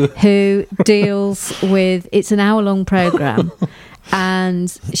 really? Who deals with... It's an hour-long programme. And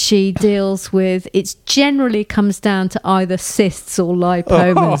she deals with... It generally comes down to either cysts or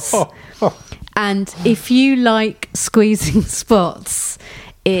lipomas. And if you like squeezing spots,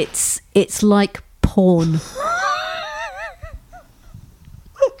 it's like porn.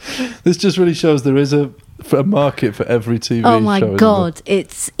 This just really shows there is a market for every TV show. Oh my God,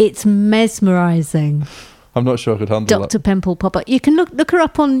 it's mesmerising. I'm not sure I could handle Dr. Pimple Popper. You can look her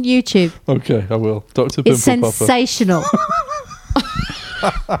up on YouTube. Okay, I will. Dr. Pimple Popper. It's sensational.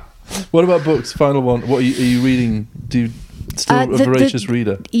 What about books? Final one. What are you reading? Do you still a voracious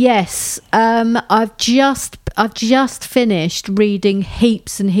reader? Yes. I've just finished reading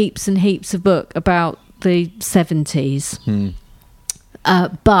heaps and heaps and heaps of book about the 70s.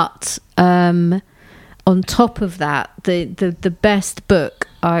 But on top of that, the best book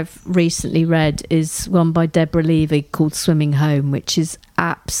I've recently read is one by Deborah Levy called Swimming Home, which is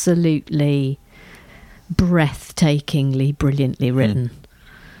absolutely breathtakingly brilliantly written.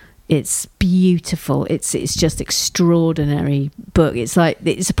 It's beautiful. It's just extraordinary book. It's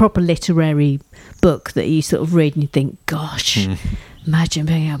a proper literary book that you sort of read and you think, gosh, imagine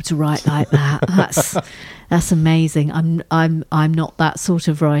being able to write like that. That's amazing. I'm not that sort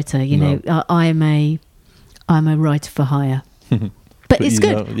of writer. You know, I'm a writer for hire. But it's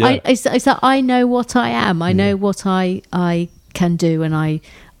good. It's that I know what I am. I know what I can do, and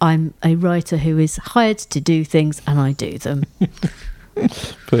I'm a writer who is hired to do things, and I do them.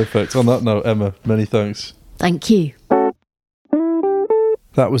 Perfect. On that note, Emma, many thanks. Thank you.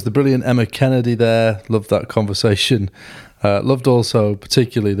 That was the brilliant Emma Kennedy there. Loved that conversation. Loved also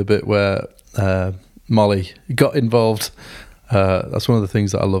particularly the bit where Molly got involved. That's one of the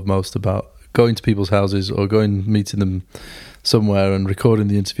things that I love most about going to people's houses or meeting them somewhere and recording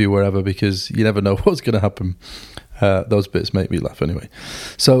the interview wherever, because you never know what's going to happen. Those bits make me laugh anyway.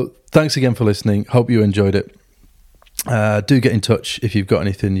 So thanks again for listening. Hope you enjoyed it. Do get in touch if you've got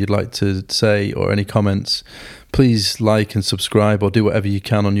anything you'd like to say or any comments. Please like and subscribe or do whatever you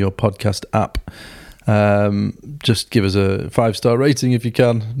can on your podcast app. Just give us a 5-star rating if you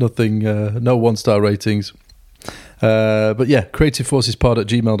can. Nothing, no 1-star ratings. But yeah,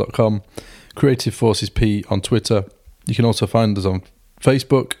 creativeforcespod@gmail.com, Creative Forces P on Twitter. You can also find us on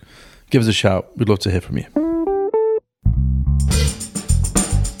Facebook. Give us a shout. We'd love to hear from you.